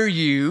near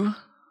you.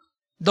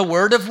 The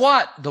word of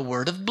what? The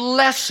word of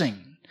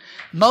blessing.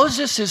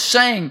 Moses is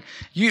saying,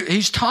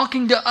 he's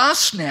talking to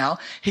us now.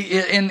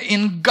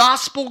 In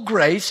gospel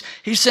grace,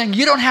 he's saying,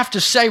 you don't have to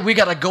say we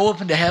got to go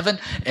up into heaven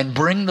and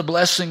bring the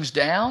blessings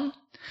down.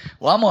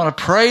 Well, I'm going to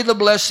pray the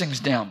blessings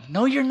down.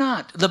 No, you're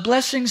not. The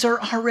blessings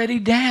are already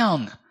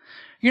down.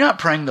 You're not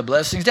praying the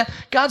blessings down.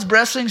 God's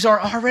blessings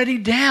are already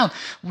down.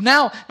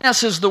 Now it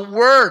says the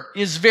word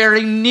is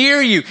very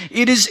near you.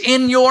 It is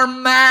in your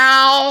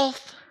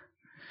mouth.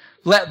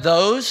 Let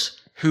those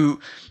who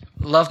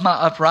love my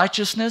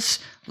uprightness,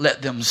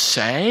 let them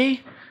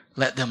say,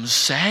 let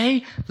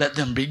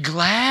them be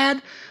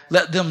glad,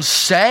 let them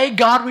say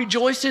God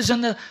rejoices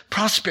in the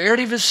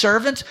prosperity of His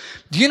servants.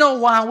 Do you know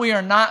why we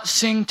are not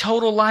seeing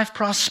total life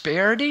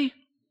prosperity?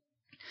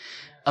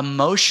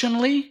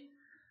 Emotionally,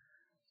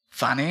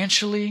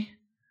 financially,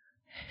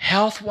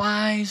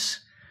 health-wise,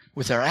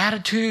 with our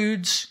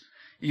attitudes,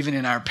 even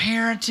in our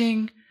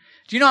parenting.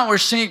 Do you know what we're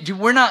seeing?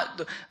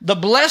 The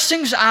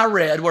blessings I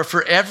read were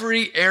for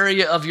every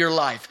area of your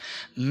life.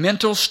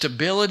 Mental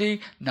stability,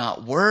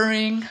 not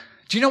worrying.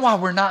 Do you know why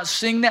we're not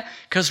seeing that?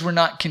 Because we're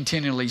not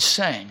continually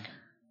saying.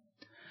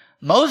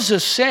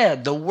 Moses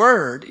said, the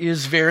word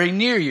is very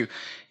near you.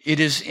 It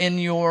is in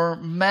your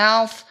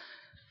mouth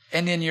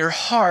and in your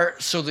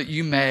heart so that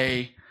you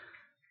may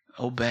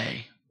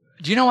obey.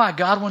 Do you know why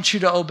God wants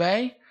you to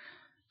obey?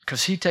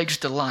 Because He takes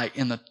delight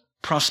in the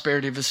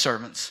prosperity of His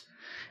servants.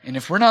 And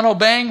if we're not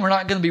obeying, we're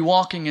not going to be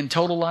walking in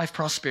total life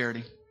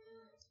prosperity.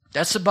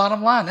 That's the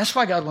bottom line. That's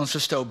why God wants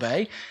us to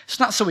obey.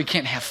 It's not so we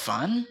can't have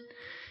fun.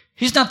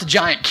 He's not the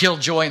giant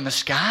killjoy in the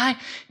sky.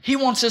 He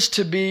wants us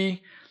to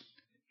be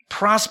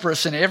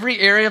prosperous in every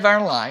area of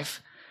our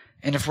life.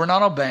 And if we're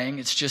not obeying,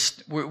 it's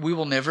just, we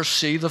will never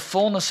see the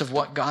fullness of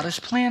what God has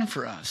planned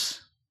for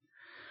us.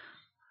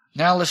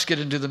 Now let's get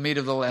into the meat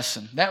of the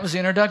lesson. That was the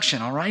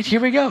introduction, all right?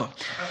 Here we go.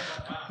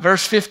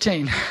 Verse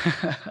 15.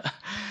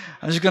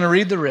 I'm just going to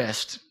read the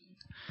rest.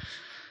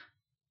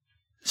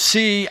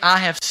 See, I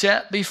have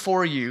set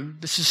before you,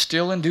 this is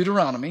still in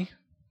Deuteronomy,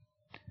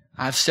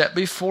 I've set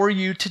before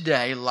you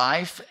today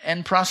life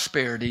and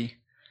prosperity,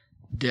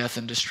 death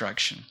and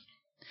destruction.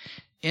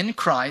 In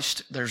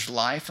Christ, there's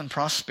life and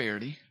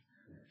prosperity.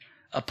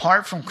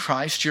 Apart from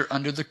Christ, you're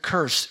under the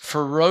curse,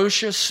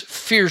 ferocious,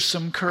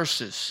 fearsome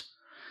curses,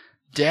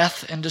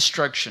 death and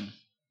destruction.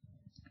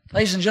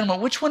 Ladies and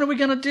gentlemen, which one are we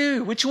going to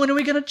do? Which one are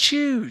we going to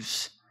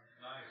choose?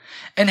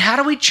 And how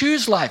do we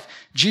choose life?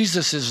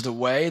 Jesus is the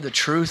way, the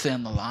truth,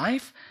 and the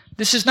life.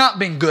 This is not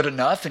being good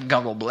enough and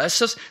God will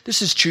bless us.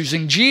 This is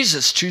choosing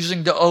Jesus,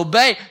 choosing to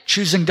obey,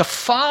 choosing to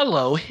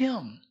follow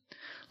Him.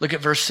 Look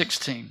at verse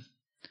 16.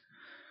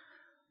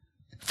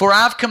 For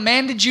I've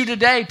commanded you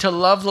today to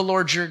love the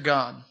Lord your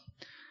God,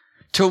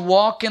 to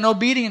walk in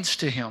obedience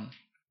to Him,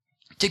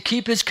 to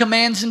keep His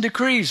commands and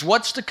decrees.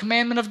 What's the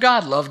commandment of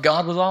God? Love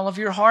God with all of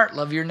your heart.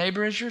 Love your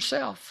neighbor as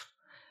yourself.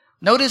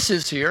 Notice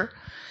this here.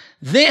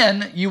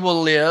 Then you will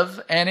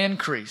live and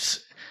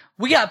increase.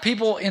 We got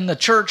people in the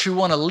church who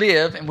want to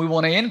live and we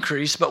want to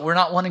increase, but we're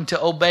not wanting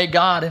to obey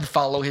God and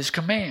follow His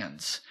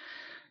commands.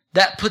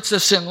 That puts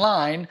us in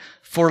line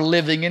for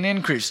living and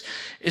increase.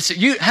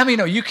 How many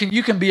know you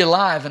can be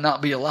alive and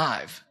not be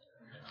alive?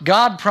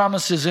 God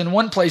promises in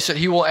one place that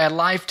He will add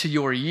life to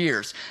your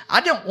years. I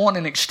don't want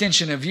an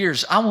extension of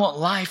years. I want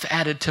life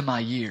added to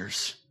my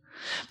years.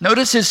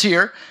 Notice this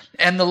here,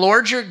 and the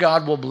Lord your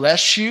God will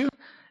bless you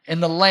in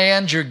the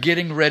land you're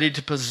getting ready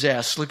to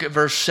possess. Look at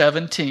verse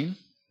 17.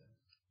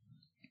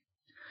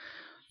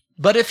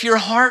 But if your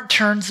heart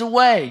turns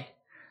away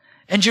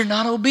and you're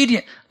not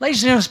obedient,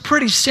 ladies and gentlemen, it's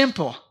pretty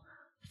simple.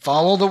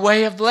 Follow the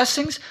way of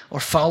blessings or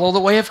follow the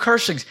way of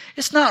cursings.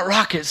 It's not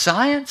rocket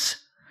science.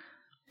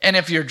 And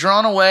if you're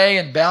drawn away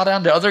and bow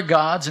down to other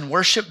gods and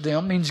worship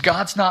them, means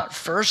God's not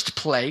first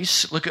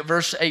place. Look at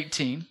verse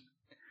 18.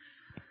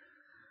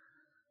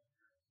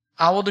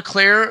 I will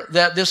declare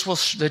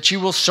that you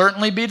will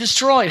certainly be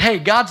destroyed. Hey,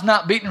 God's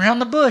not beating around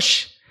the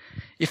bush.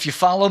 If you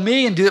follow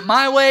me and do it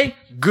my way,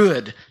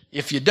 good.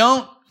 If you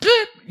don't,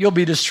 you'll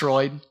be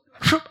destroyed.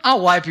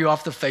 I'll wipe you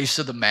off the face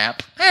of the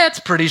map.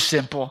 It's pretty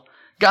simple.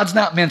 God's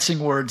not mincing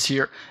words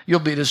here. You'll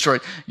be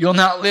destroyed. You'll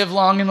not live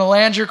long in the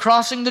land you're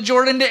crossing the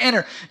Jordan to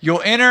enter.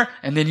 You'll enter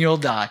and then you'll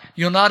die.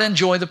 You'll not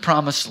enjoy the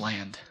promised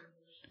land.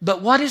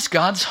 But what is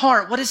God's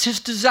heart? What is His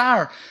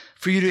desire?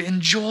 For you to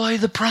enjoy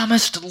the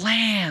promised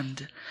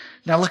land.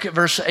 Now look at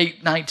verse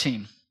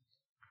 19.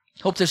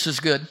 Hope this is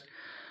good.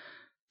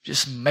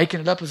 Just making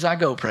it up as I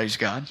go, praise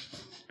God.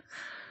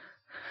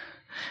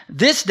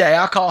 This day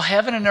I call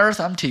heaven and earth,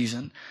 I'm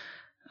teasing.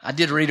 I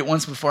did read it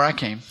once before I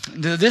came.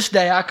 This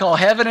day I call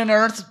heaven and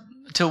earth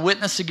to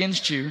witness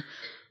against you.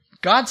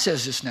 God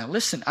says this now.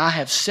 Listen, I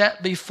have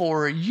set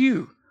before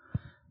you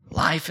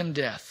life and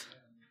death.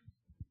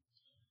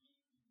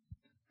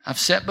 I've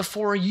set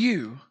before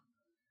you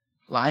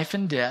life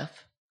and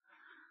death,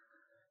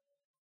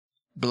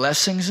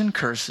 blessings and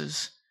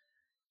curses.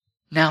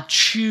 Now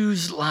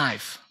choose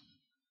life.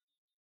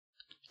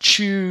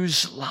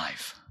 Choose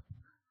life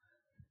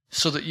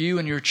so that you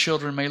and your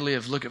children may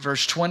live. Look at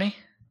verse 20.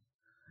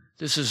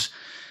 This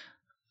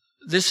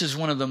is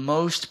one of the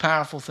most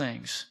powerful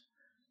things.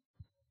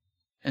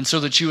 And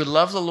so that you would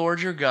love the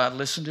Lord your God,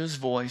 listen to His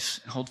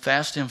voice, hold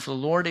fast to Him, for the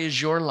Lord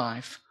is your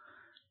life,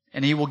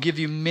 and He will give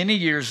you many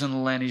years in the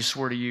land He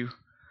swore to you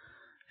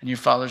and your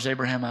fathers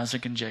Abraham,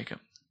 Isaac, and Jacob.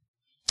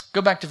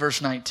 Go back to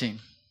verse 19.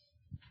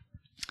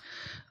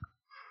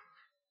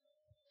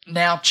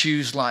 Now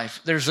choose life.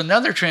 There's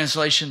another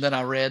translation that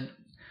I read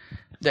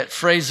that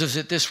phrases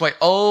it this way: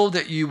 oh,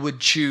 that you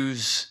would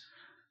choose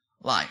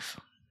life.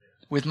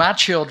 With my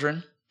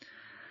children,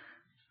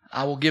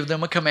 I will give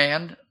them a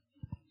command,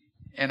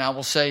 and I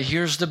will say,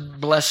 here's the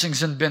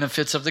blessings and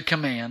benefits of the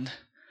command.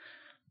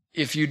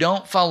 If you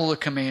don't follow the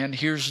command,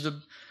 here's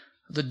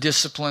the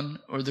discipline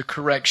or the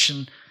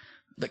correction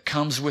that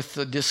comes with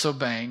the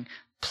disobeying.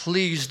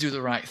 Please do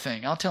the right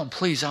thing. I'll tell them,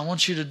 please, I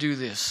want you to do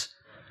this.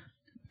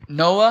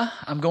 Noah,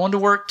 I'm going to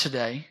work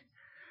today,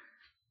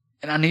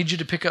 and I need you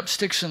to pick up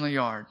sticks in the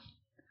yard.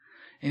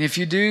 And if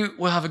you do,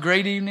 we'll have a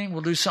great evening.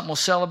 We'll do something, we'll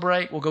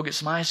celebrate. We'll go get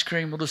some ice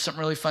cream. We'll do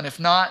something really fun. If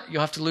not,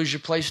 you'll have to lose your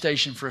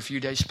PlayStation for a few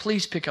days.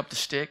 Please pick up the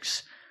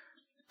sticks.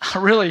 I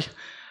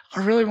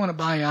really want to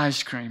buy you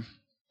ice cream.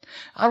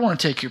 I don't want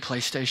to take your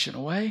PlayStation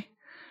away.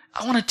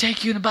 I want to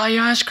take you and buy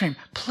you ice cream.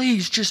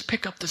 Please just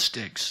pick up the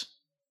sticks.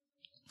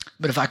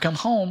 But if I come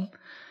home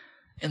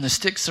and the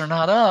sticks are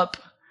not up,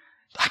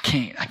 I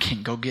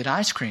can't go get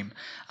ice cream.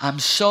 I'm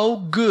so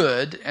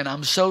good and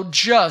I'm so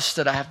just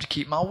that I have to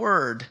keep my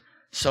word.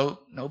 So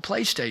no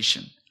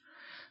PlayStation.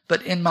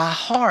 But in my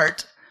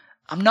heart,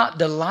 I'm not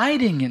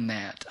delighting in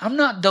that. I'm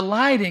not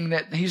delighting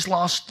that he's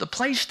lost the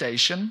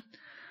PlayStation.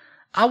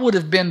 I would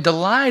have been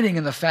delighting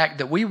in the fact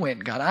that we went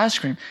and got ice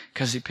cream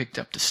because he picked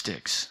up the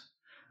sticks.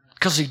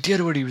 Because he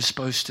did what he was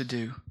supposed to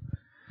do.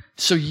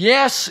 So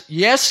yes,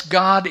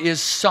 God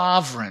is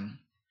sovereign.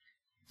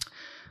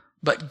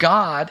 But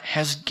God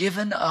has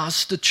given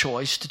us the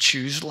choice to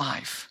choose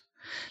life.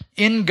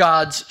 In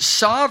God's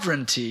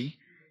sovereignty,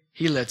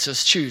 he lets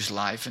us choose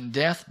life and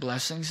death,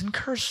 blessings and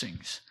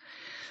cursings.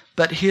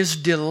 But his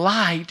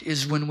delight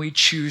is when we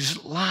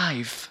choose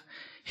life.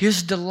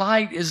 His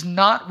delight is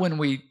not when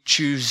we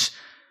choose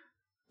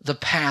the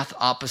path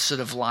opposite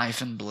of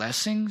life and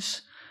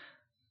blessings.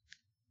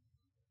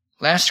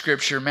 Last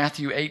scripture,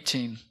 Matthew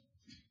 18.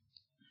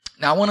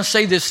 Now I want to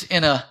say this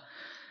in a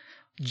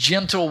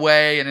gentle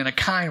way and in a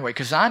kind way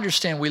because I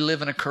understand we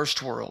live in a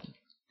cursed world.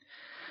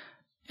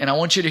 And I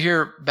want you to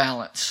hear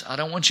balance. I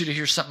don't want you to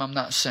hear something I'm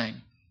not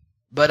saying.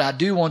 But I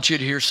do want you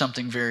to hear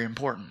something very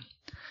important.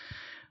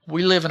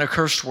 We live in a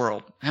cursed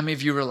world. How many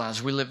of you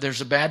realize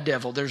there's a bad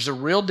devil? There's a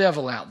real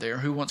devil out there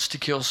who wants to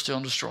kill, steal,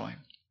 and destroy.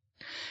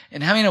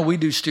 And how many know we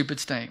do stupid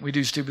things? We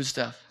do stupid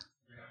stuff.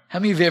 How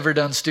many of you ever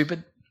done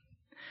stupid?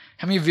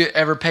 How many of you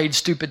ever paid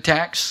stupid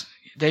tax?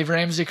 Dave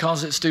Ramsey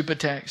calls it stupid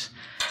tax.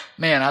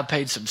 Man, I've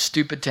paid some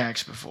stupid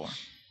tax before.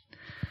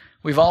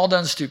 We've all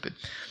done stupid.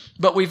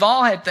 But we've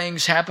all had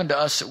things happen to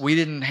us that we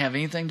didn't have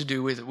anything to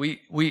do with.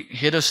 We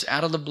hit us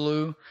out of the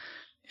blue.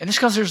 And it's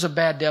because there's a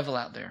bad devil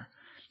out there.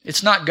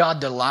 It's not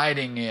God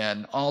delighting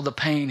in all the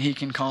pain he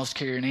can cause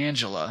Carrie and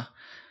Angela.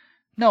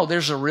 No,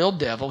 there's a real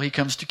devil. He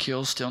comes to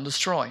kill, steal, and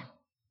destroy.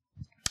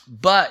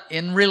 But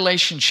in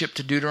relationship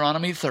to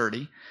Deuteronomy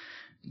 30,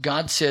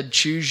 God said,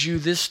 choose you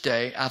this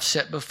day. I've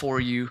set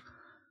before you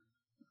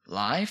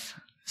life.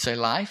 Say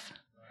life.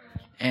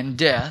 And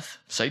death.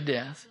 Say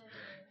death.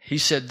 He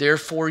said,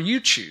 therefore you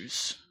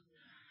choose.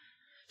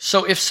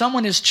 So if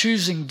someone is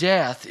choosing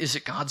death, is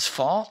it God's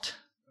fault?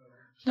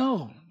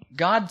 No.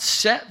 God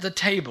set the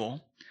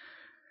table.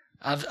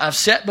 I've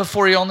set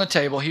before you on the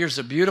table. Here's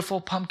a beautiful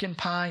pumpkin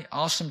pie.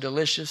 Awesome,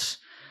 delicious.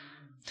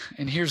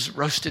 And here's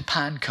roasted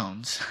pine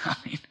cones. I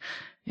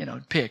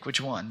mean, pick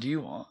which one do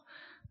you want?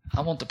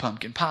 I want the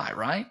pumpkin pie,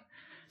 right?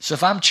 So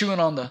if I'm chewing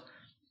on the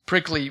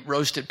prickly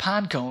roasted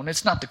pine cone,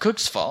 it's not the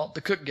cook's fault.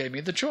 The cook gave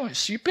me the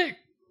choice. You pick.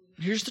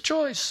 Here's the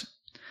choice.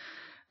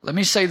 Let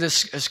me say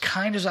this as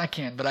kind as I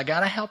can, but I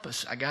got to help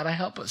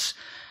us.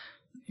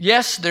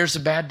 Yes, there's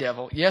a bad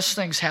devil. Yes,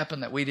 things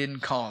happen that we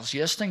didn't cause.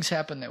 Yes, things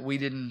happen that we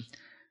didn't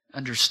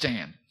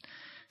understand.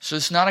 So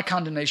it's not a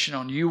condemnation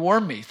on you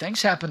or me.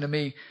 Things happen to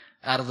me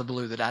out of the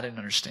blue that I didn't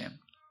understand.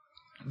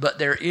 But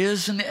there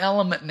is an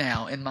element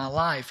now in my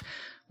life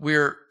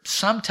where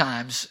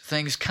sometimes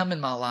things come in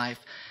my life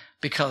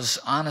because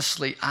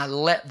honestly, I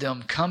let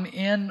them come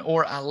in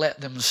or I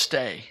let them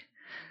stay.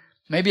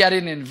 Maybe I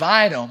didn't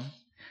invite them.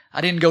 I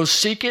didn't go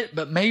seek it,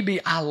 but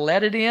maybe I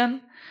let it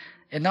in.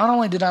 And not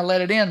only did I let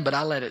it in, but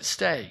I let it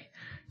stay.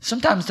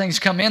 Sometimes things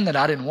come in that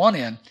I didn't want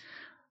in.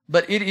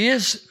 But it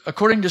is,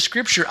 according to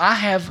Scripture, I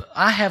have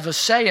a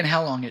say in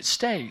how long it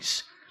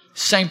stays.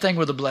 Same thing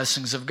with the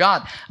blessings of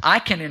God. I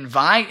can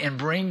invite and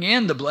bring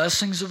in the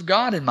blessings of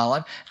God in my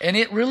life, and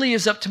it really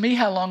is up to me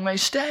how long they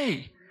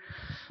stay.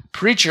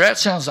 Preacher, that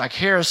sounds like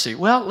heresy.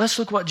 Well, let's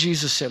look what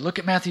Jesus said. Look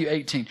at Matthew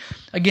 18.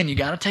 Again, you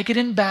got to take it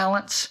in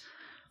balance.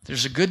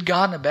 There's a good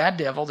God and a bad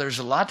devil. There's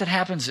a lot that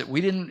happens that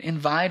we didn't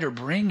invite or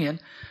bring in.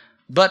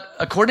 But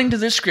according to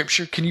this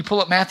Scripture, can you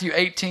pull up Matthew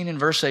 18 and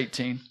verse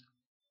 18?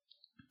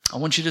 I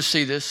want you to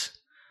see this.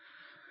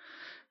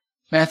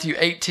 Matthew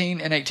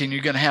 18 and 18.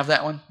 You're going to have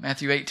that one?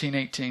 Matthew 18,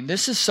 18.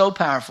 This is so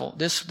powerful.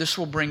 This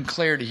will bring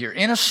clarity here.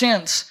 In a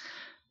sense,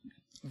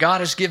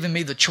 God has given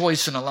me the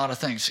choice in a lot of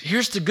things.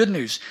 Here's the good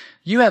news.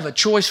 You have a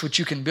choice which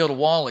you can build a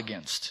wall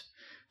against.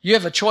 You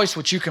have a choice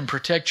which you can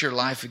protect your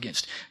life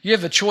against. You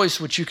have a choice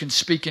which you can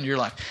speak into your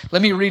life.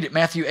 Let me read it.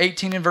 Matthew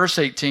 18 and verse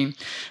 18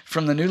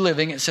 from the New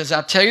Living. It says,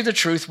 I tell you the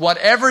truth,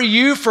 whatever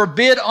you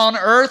forbid on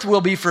earth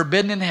will be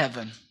forbidden in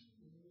heaven.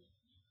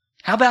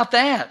 How about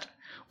that?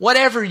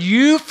 Whatever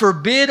you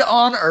forbid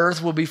on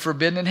earth will be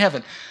forbidden in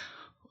heaven.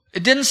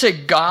 It didn't say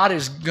God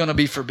is going to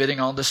be forbidding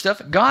all this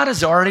stuff. God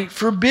has already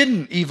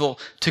forbidden evil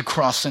to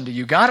cross into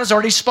you. God has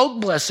already spoke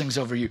blessings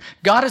over you.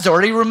 God has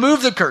already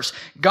removed the curse.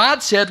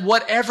 God said,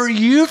 whatever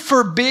you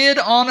forbid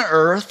on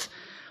earth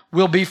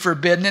will be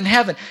forbidden in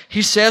heaven.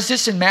 He says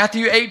this in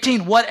Matthew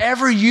 18.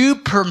 Whatever you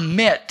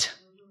permit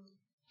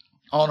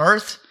on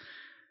earth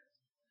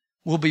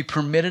will be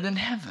permitted in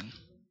heaven.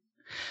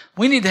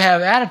 We need to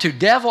have attitude.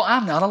 Devil,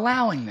 I'm not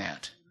allowing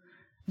that.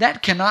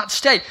 That cannot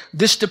stay.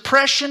 This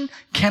depression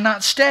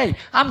cannot stay.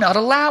 I'm not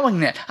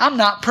allowing that. I'm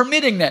not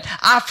permitting that.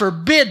 I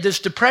forbid this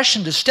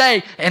depression to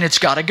stay, and it's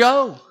got to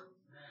go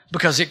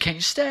because it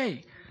can't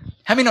stay.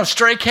 How many know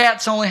stray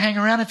cats only hang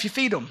around if you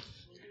feed them?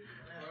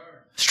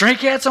 Stray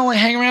cats only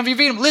hang around if you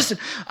feed them. Listen,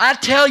 I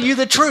tell you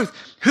the truth.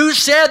 Who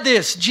said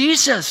this?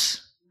 Jesus.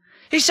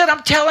 He said,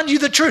 I'm telling you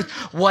the truth.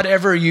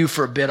 Whatever you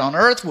forbid on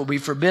earth will be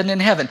forbidden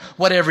in heaven.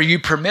 Whatever you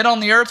permit on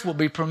the earth will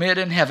be permitted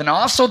in heaven. I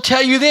also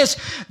tell you this,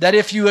 that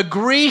if you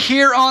agree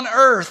here on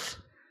earth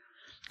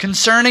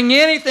concerning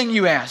anything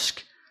you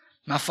ask,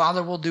 my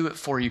Father will do it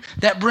for you.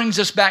 That brings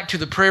us back to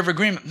the prayer of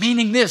agreement,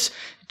 meaning this,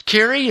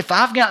 Carrie, if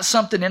I've got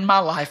something in my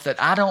life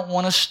that I don't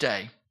want to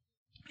stay,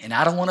 and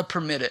I don't want to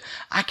permit it,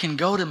 I can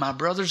go to my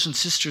brothers and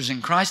sisters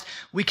in Christ.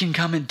 We can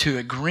come into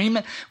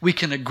agreement. We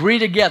can agree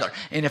together.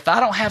 And if I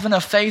don't have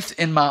enough faith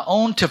in my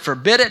own to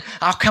forbid it,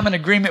 I'll come in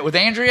agreement with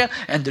Andrea,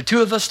 and the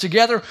two of us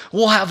together,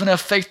 we'll have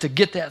enough faith to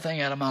get that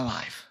thing out of my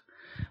life.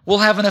 We'll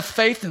have enough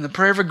faith in the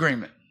prayer of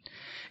agreement.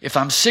 If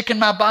I'm sick in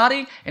my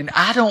body and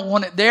I don't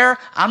want it there,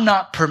 I'm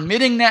not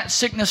permitting that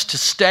sickness to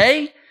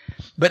stay,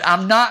 but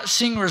I'm not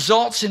seeing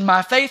results in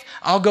my faith,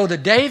 I'll go to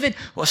David.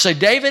 Well, say,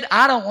 David,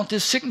 I don't want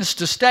this sickness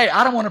to stay.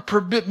 I don't want to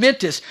permit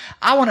this.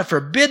 I want to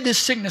forbid this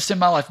sickness in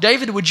my life.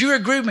 David, would you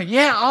agree with me?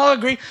 Yeah, I'll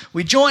agree.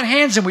 We join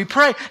hands and we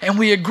pray and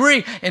we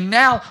agree. And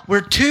now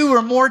where two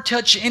or more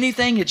touch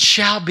anything, it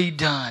shall be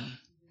done.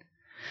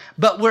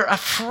 But we're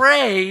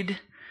afraid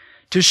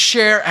to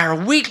share our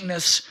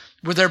weakness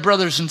with our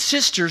brothers and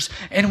sisters,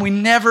 and we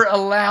never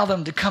allow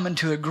them to come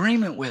into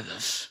agreement with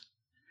us.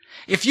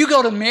 If you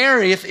go to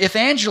Mary, if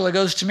Angela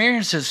goes to Mary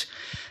and says,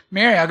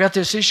 Mary, I've got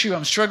this issue,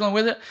 I'm struggling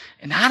with it,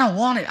 and I don't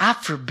want it, I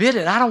forbid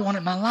it, I don't want it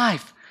in my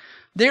life.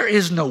 There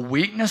is no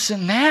weakness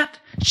in that.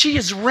 She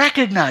has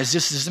recognized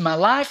this is in my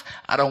life,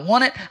 I don't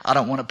want it, I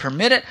don't want to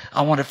permit it,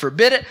 I want to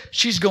forbid it.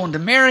 She's going to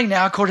Mary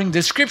now, according to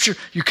the Scripture,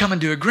 you come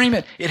into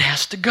agreement, it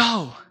has to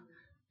go.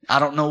 I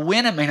don't know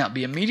when, it may not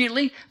be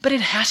immediately, but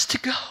it has to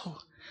go.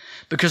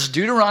 Because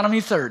Deuteronomy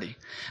 30,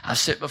 I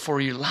set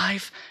before you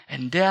life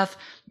and death,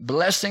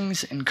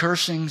 blessings and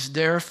cursings,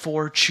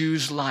 therefore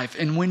choose life.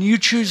 And when you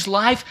choose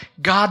life,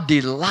 God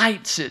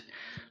delights it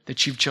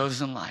that you've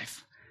chosen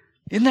life.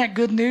 Isn't that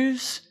good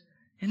news?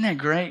 Isn't that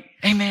great?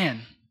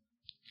 Amen.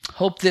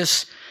 Hope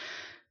this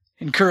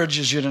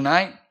encourages you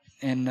tonight.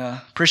 And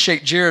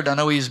appreciate Jared. I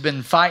know he's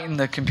been fighting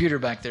the computer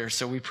back there,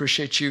 so we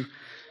appreciate you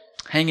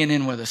hanging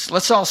in with us.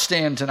 Let's all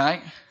stand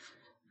tonight.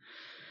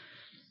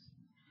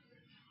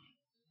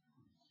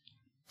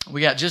 We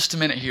got just a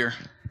minute here.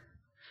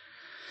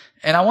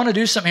 And I want to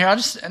do something here. I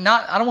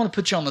don't want to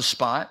put you on the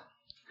spot,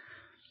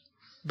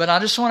 but I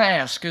just want to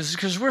ask,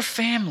 because we're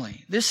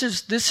family. This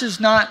is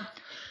not,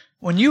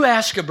 when you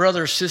ask a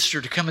brother or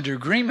sister to come into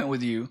agreement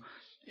with you,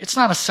 it's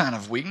not a sign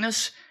of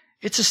weakness.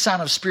 It's a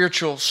sign of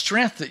spiritual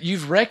strength that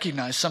you've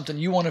recognized something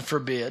you want to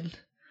forbid.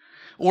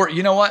 Or,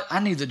 you know what? I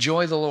need the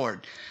joy of the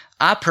Lord.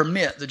 I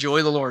permit the joy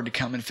of the Lord to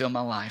come and fill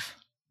my life.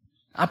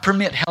 I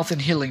permit health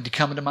and healing to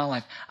come into my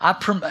life. I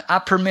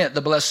permit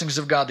the blessings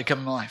of God to come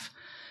in my life.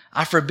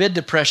 I forbid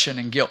depression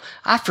and guilt.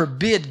 I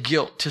forbid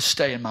guilt to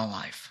stay in my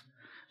life.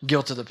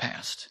 Guilt of the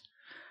past.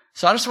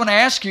 So I just want to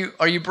ask you,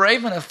 are you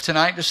brave enough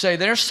tonight to say,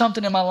 there's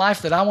something in my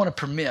life that I want to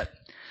permit?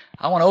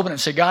 I want to open it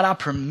and say, God, I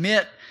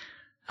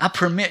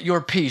permit your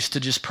peace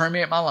to just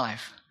permeate my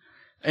life.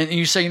 And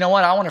you say, you know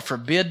what? I want to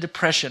forbid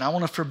depression. I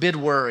want to forbid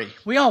worry.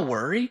 We all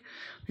worry.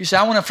 You say,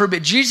 I want to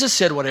forbid. Jesus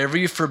said, whatever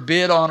you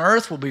forbid on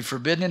earth will be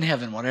forbidden in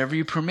heaven. Whatever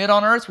you permit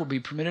on earth will be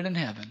permitted in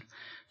heaven.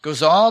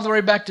 Goes all the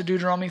way back to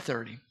Deuteronomy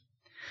 30.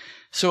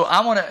 So I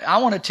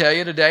want to tell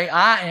you today,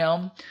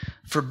 I'm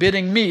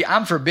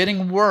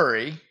forbidding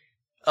worry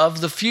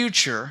of the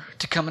future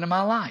to come into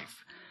my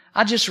life.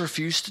 I just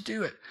refuse to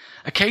do it.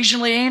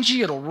 Occasionally,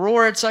 Angie, it'll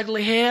roar its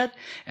ugly head,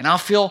 and I'll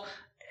feel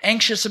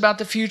anxious about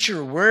the future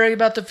or worry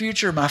about the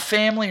future or my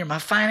family or my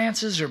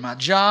finances or my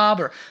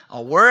job, or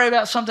I'll worry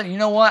about something. You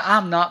know what?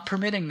 I'm not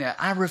permitting that.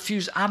 I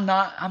refuse. I'm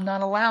not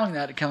allowing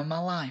that to come in my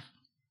life.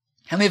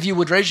 How many of you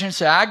would raise your hand and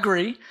say, I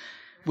agree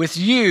with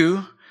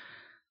you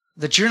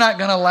that you're not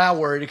going to allow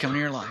worry to come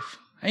into your life?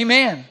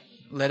 Amen.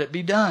 Let it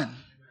be done.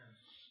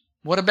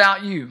 What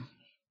about you?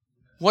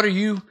 What are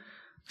you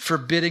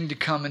forbidding to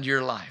come into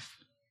your life?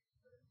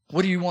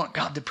 What do you want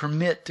God to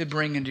permit to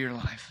bring into your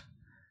life?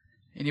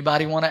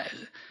 Anybody want to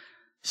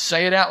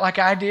say it out like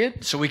I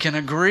did so we can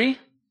agree?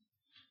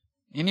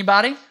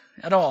 Anybody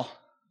at all?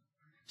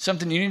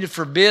 Something you need to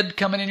forbid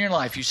coming in your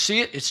life. You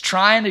see it, it's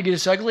trying to get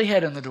its ugly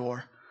head in the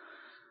door.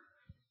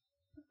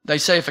 They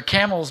say if a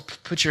camel's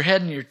put your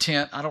head in your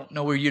tent, I don't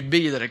know where you'd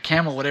be that a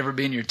camel would ever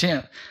be in your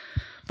tent,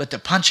 but to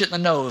punch it in the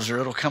nose or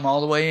it'll come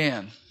all the way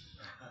in.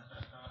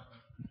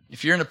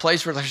 If you're in a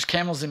place where there's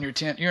camels in your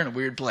tent, you're in a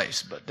weird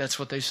place, but that's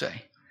what they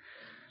say.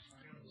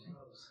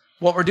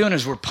 What we're doing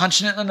is we're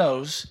punching it in the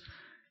nose,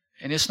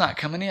 and it's not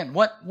coming in.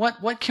 What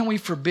can we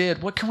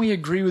forbid? What can we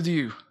agree with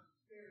you?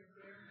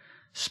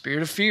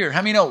 Spirit of fear.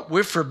 How many know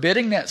we're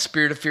forbidding that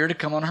spirit of fear to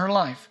come on her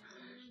life?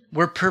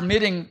 We're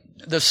permitting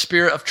the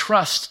spirit of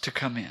trust to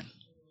come in.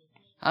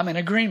 I'm in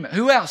agreement.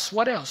 Who else?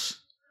 What else?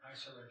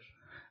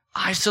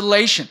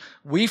 Isolation.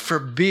 We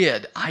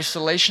forbid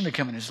isolation to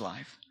come in his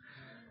life.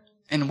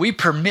 And we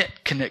permit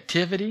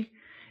connectivity.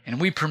 And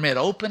we permit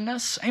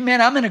openness.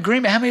 Amen. I'm in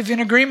agreement. How many of you in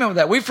agreement with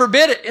that? We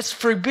forbid it. It's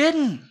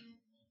forbidden.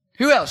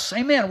 Who else?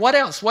 Amen. What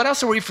else? What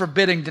else are we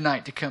forbidding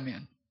tonight to come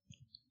in?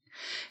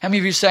 How many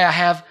of you say, I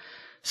have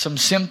some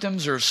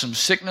symptoms or some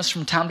sickness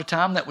from time to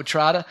time that would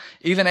try to,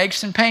 even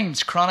aches and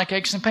pains, chronic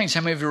aches and pains.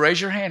 How many of you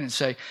raise your hand and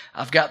say,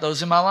 I've got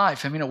those in my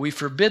life? I mean, we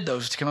forbid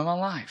those to come in my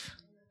life.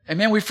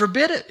 Amen. We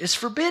forbid it. It's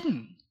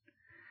forbidden.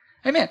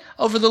 Amen.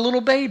 Over the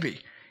little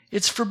baby.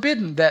 It's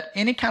forbidden that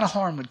any kind of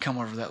harm would come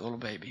over that little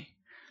baby.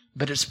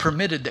 But it's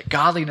permitted that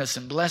godliness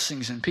and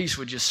blessings and peace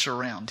would just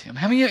surround him.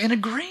 How many of you in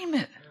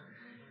agreement?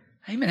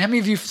 Amen. How many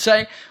of you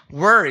say,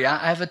 worry? I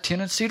have a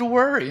tendency to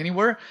worry.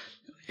 Anywhere?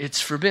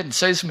 It's forbidden.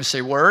 Say this with me.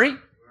 Say, worry.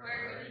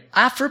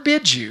 I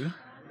forbid you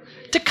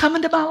to come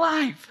into my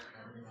life.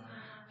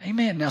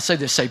 Amen. Now say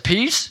this. Say,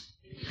 peace.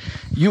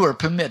 You are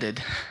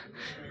permitted.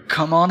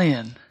 Come on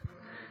in.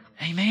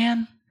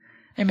 Amen.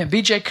 Amen.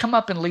 BJ, come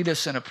up and lead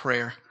us in a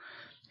prayer.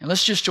 And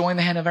let's just join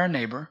the hand of our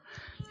neighbor.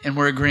 And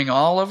we're agreeing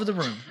all over the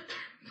room.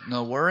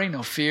 No worry,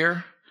 no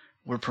fear.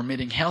 We're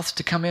permitting health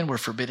to come in. We're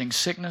forbidding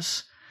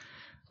sickness.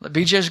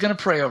 BJ is going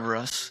to pray over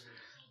us.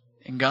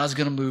 And God's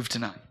going to move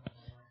tonight.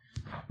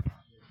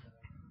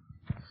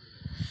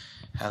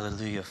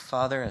 Hallelujah.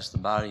 Father, as the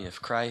body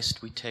of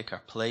Christ, we take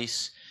our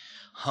place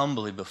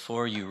humbly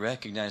before you,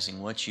 recognizing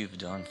what you've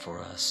done for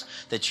us,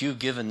 that you've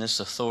given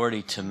this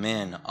authority to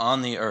men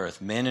on the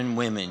earth, men and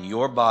women,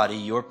 your body,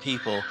 your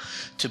people,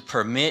 to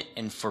permit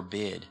and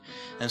forbid.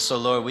 And so,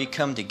 Lord, we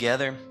come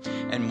together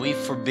and we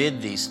forbid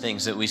these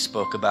things that we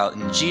spoke about.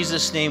 In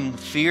Jesus' name,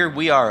 fear,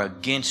 we are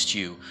against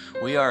you.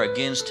 We are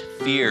against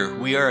fear.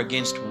 We are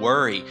against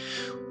worry.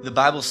 The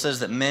Bible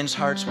says that men's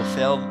hearts will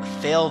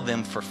fail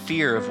them for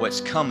fear of what's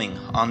coming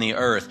on the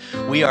earth.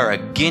 We are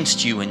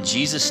against you in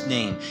Jesus'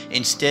 name.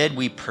 Instead,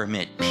 we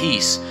permit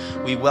peace.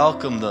 We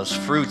welcome those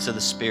fruits of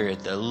the Spirit,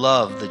 the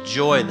love, the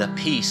joy, the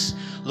peace.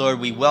 Lord,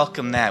 we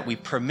welcome that. We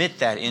permit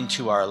that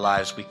into our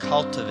lives. We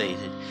cultivate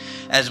it.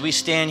 As we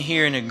stand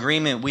here in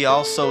agreement, we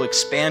also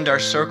expand our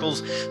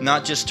circles,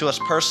 not just to us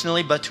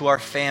personally, but to our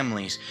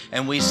families.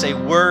 And we say,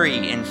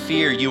 worry and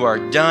fear, you are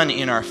done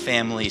in our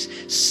families.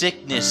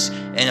 Sickness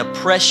and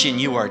oppression,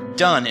 you are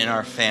done in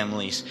our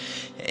families.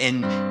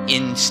 And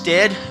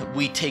instead,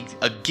 we take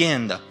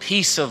again the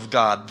peace of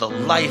God, the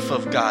life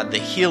of God, the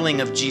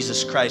healing of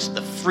Jesus Christ,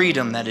 the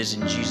freedom that is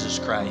in Jesus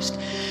Christ.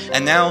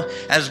 And now,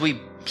 as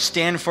we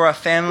stand for our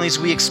families,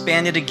 we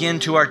expand it again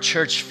to our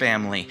church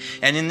family.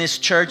 And in this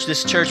church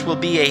will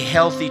be a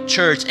healthy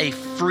church, a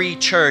free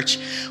church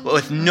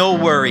with no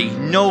worry,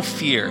 no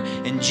fear.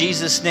 In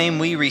Jesus' name,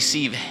 we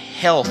receive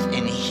health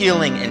and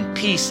healing and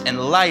peace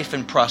and life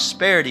and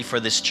prosperity for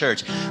this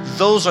church.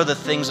 Those are the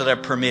things that are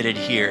permitted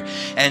here.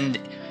 And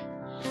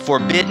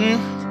forbidden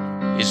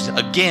is,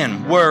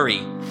 again,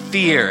 worry,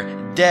 fear,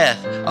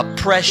 death,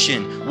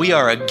 oppression. We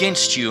are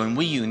against you, and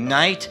we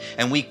unite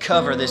and we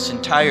cover this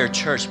entire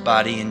church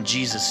body in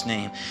Jesus'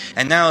 name.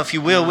 And now, if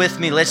you will with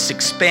me, let's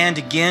expand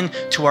again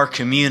to our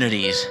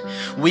communities.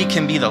 We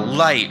can be the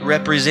light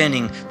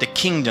representing the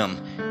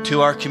kingdom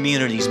to our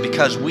communities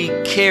because we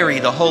carry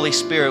the Holy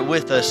Spirit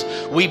with us.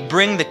 We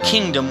bring the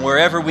kingdom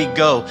wherever we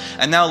go.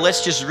 And now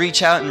let's just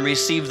reach out and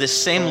receive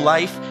this same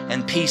life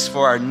and peace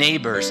for our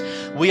neighbors.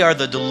 We are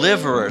the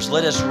deliverers.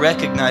 Let us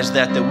recognize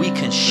that we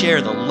can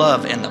share the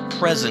love and the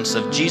presence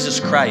of Jesus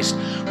Christ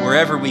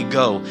wherever we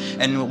go.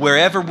 And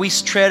wherever we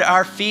tread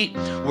our feet,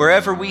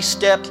 wherever we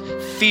step,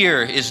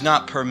 fear is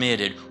not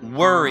permitted.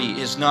 Worry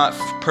is not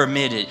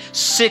permitted.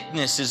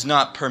 Sickness is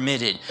not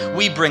permitted.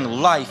 We bring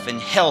life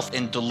and health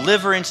and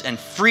deliverance and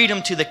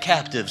freedom to the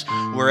captives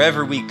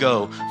wherever we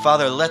go.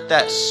 Father, let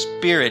that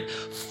Spirit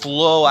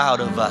flow out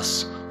of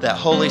us. That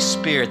Holy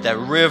Spirit, that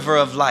river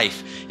of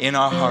life in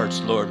our hearts,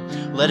 Lord.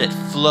 Let it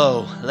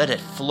flow. Let it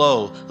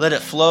flow. Let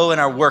it flow in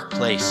our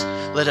workplace.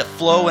 Let it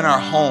flow in our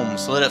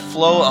homes. Let it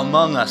flow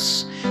among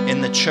us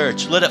in the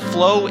church. Let it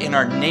flow in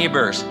our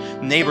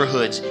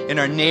neighborhoods, in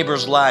our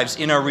neighbors' lives,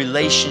 in our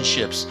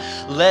relationships.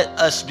 Let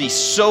us be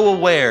so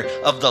aware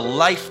of the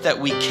life that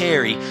we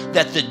carry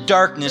that the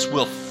darkness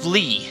will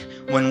flee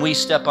when we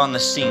step on the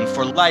scene.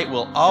 For light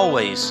will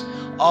always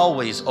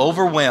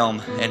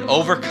overwhelm and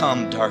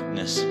overcome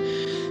darkness.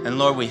 And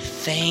Lord, we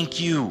thank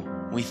you.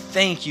 We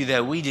thank you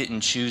that we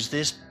didn't choose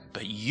this,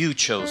 but you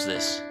chose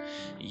this.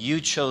 You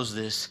chose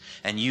this,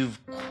 and you've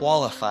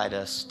qualified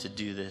us to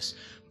do this.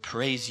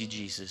 Praise you,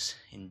 Jesus.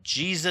 In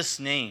Jesus'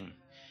 name,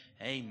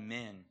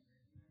 amen.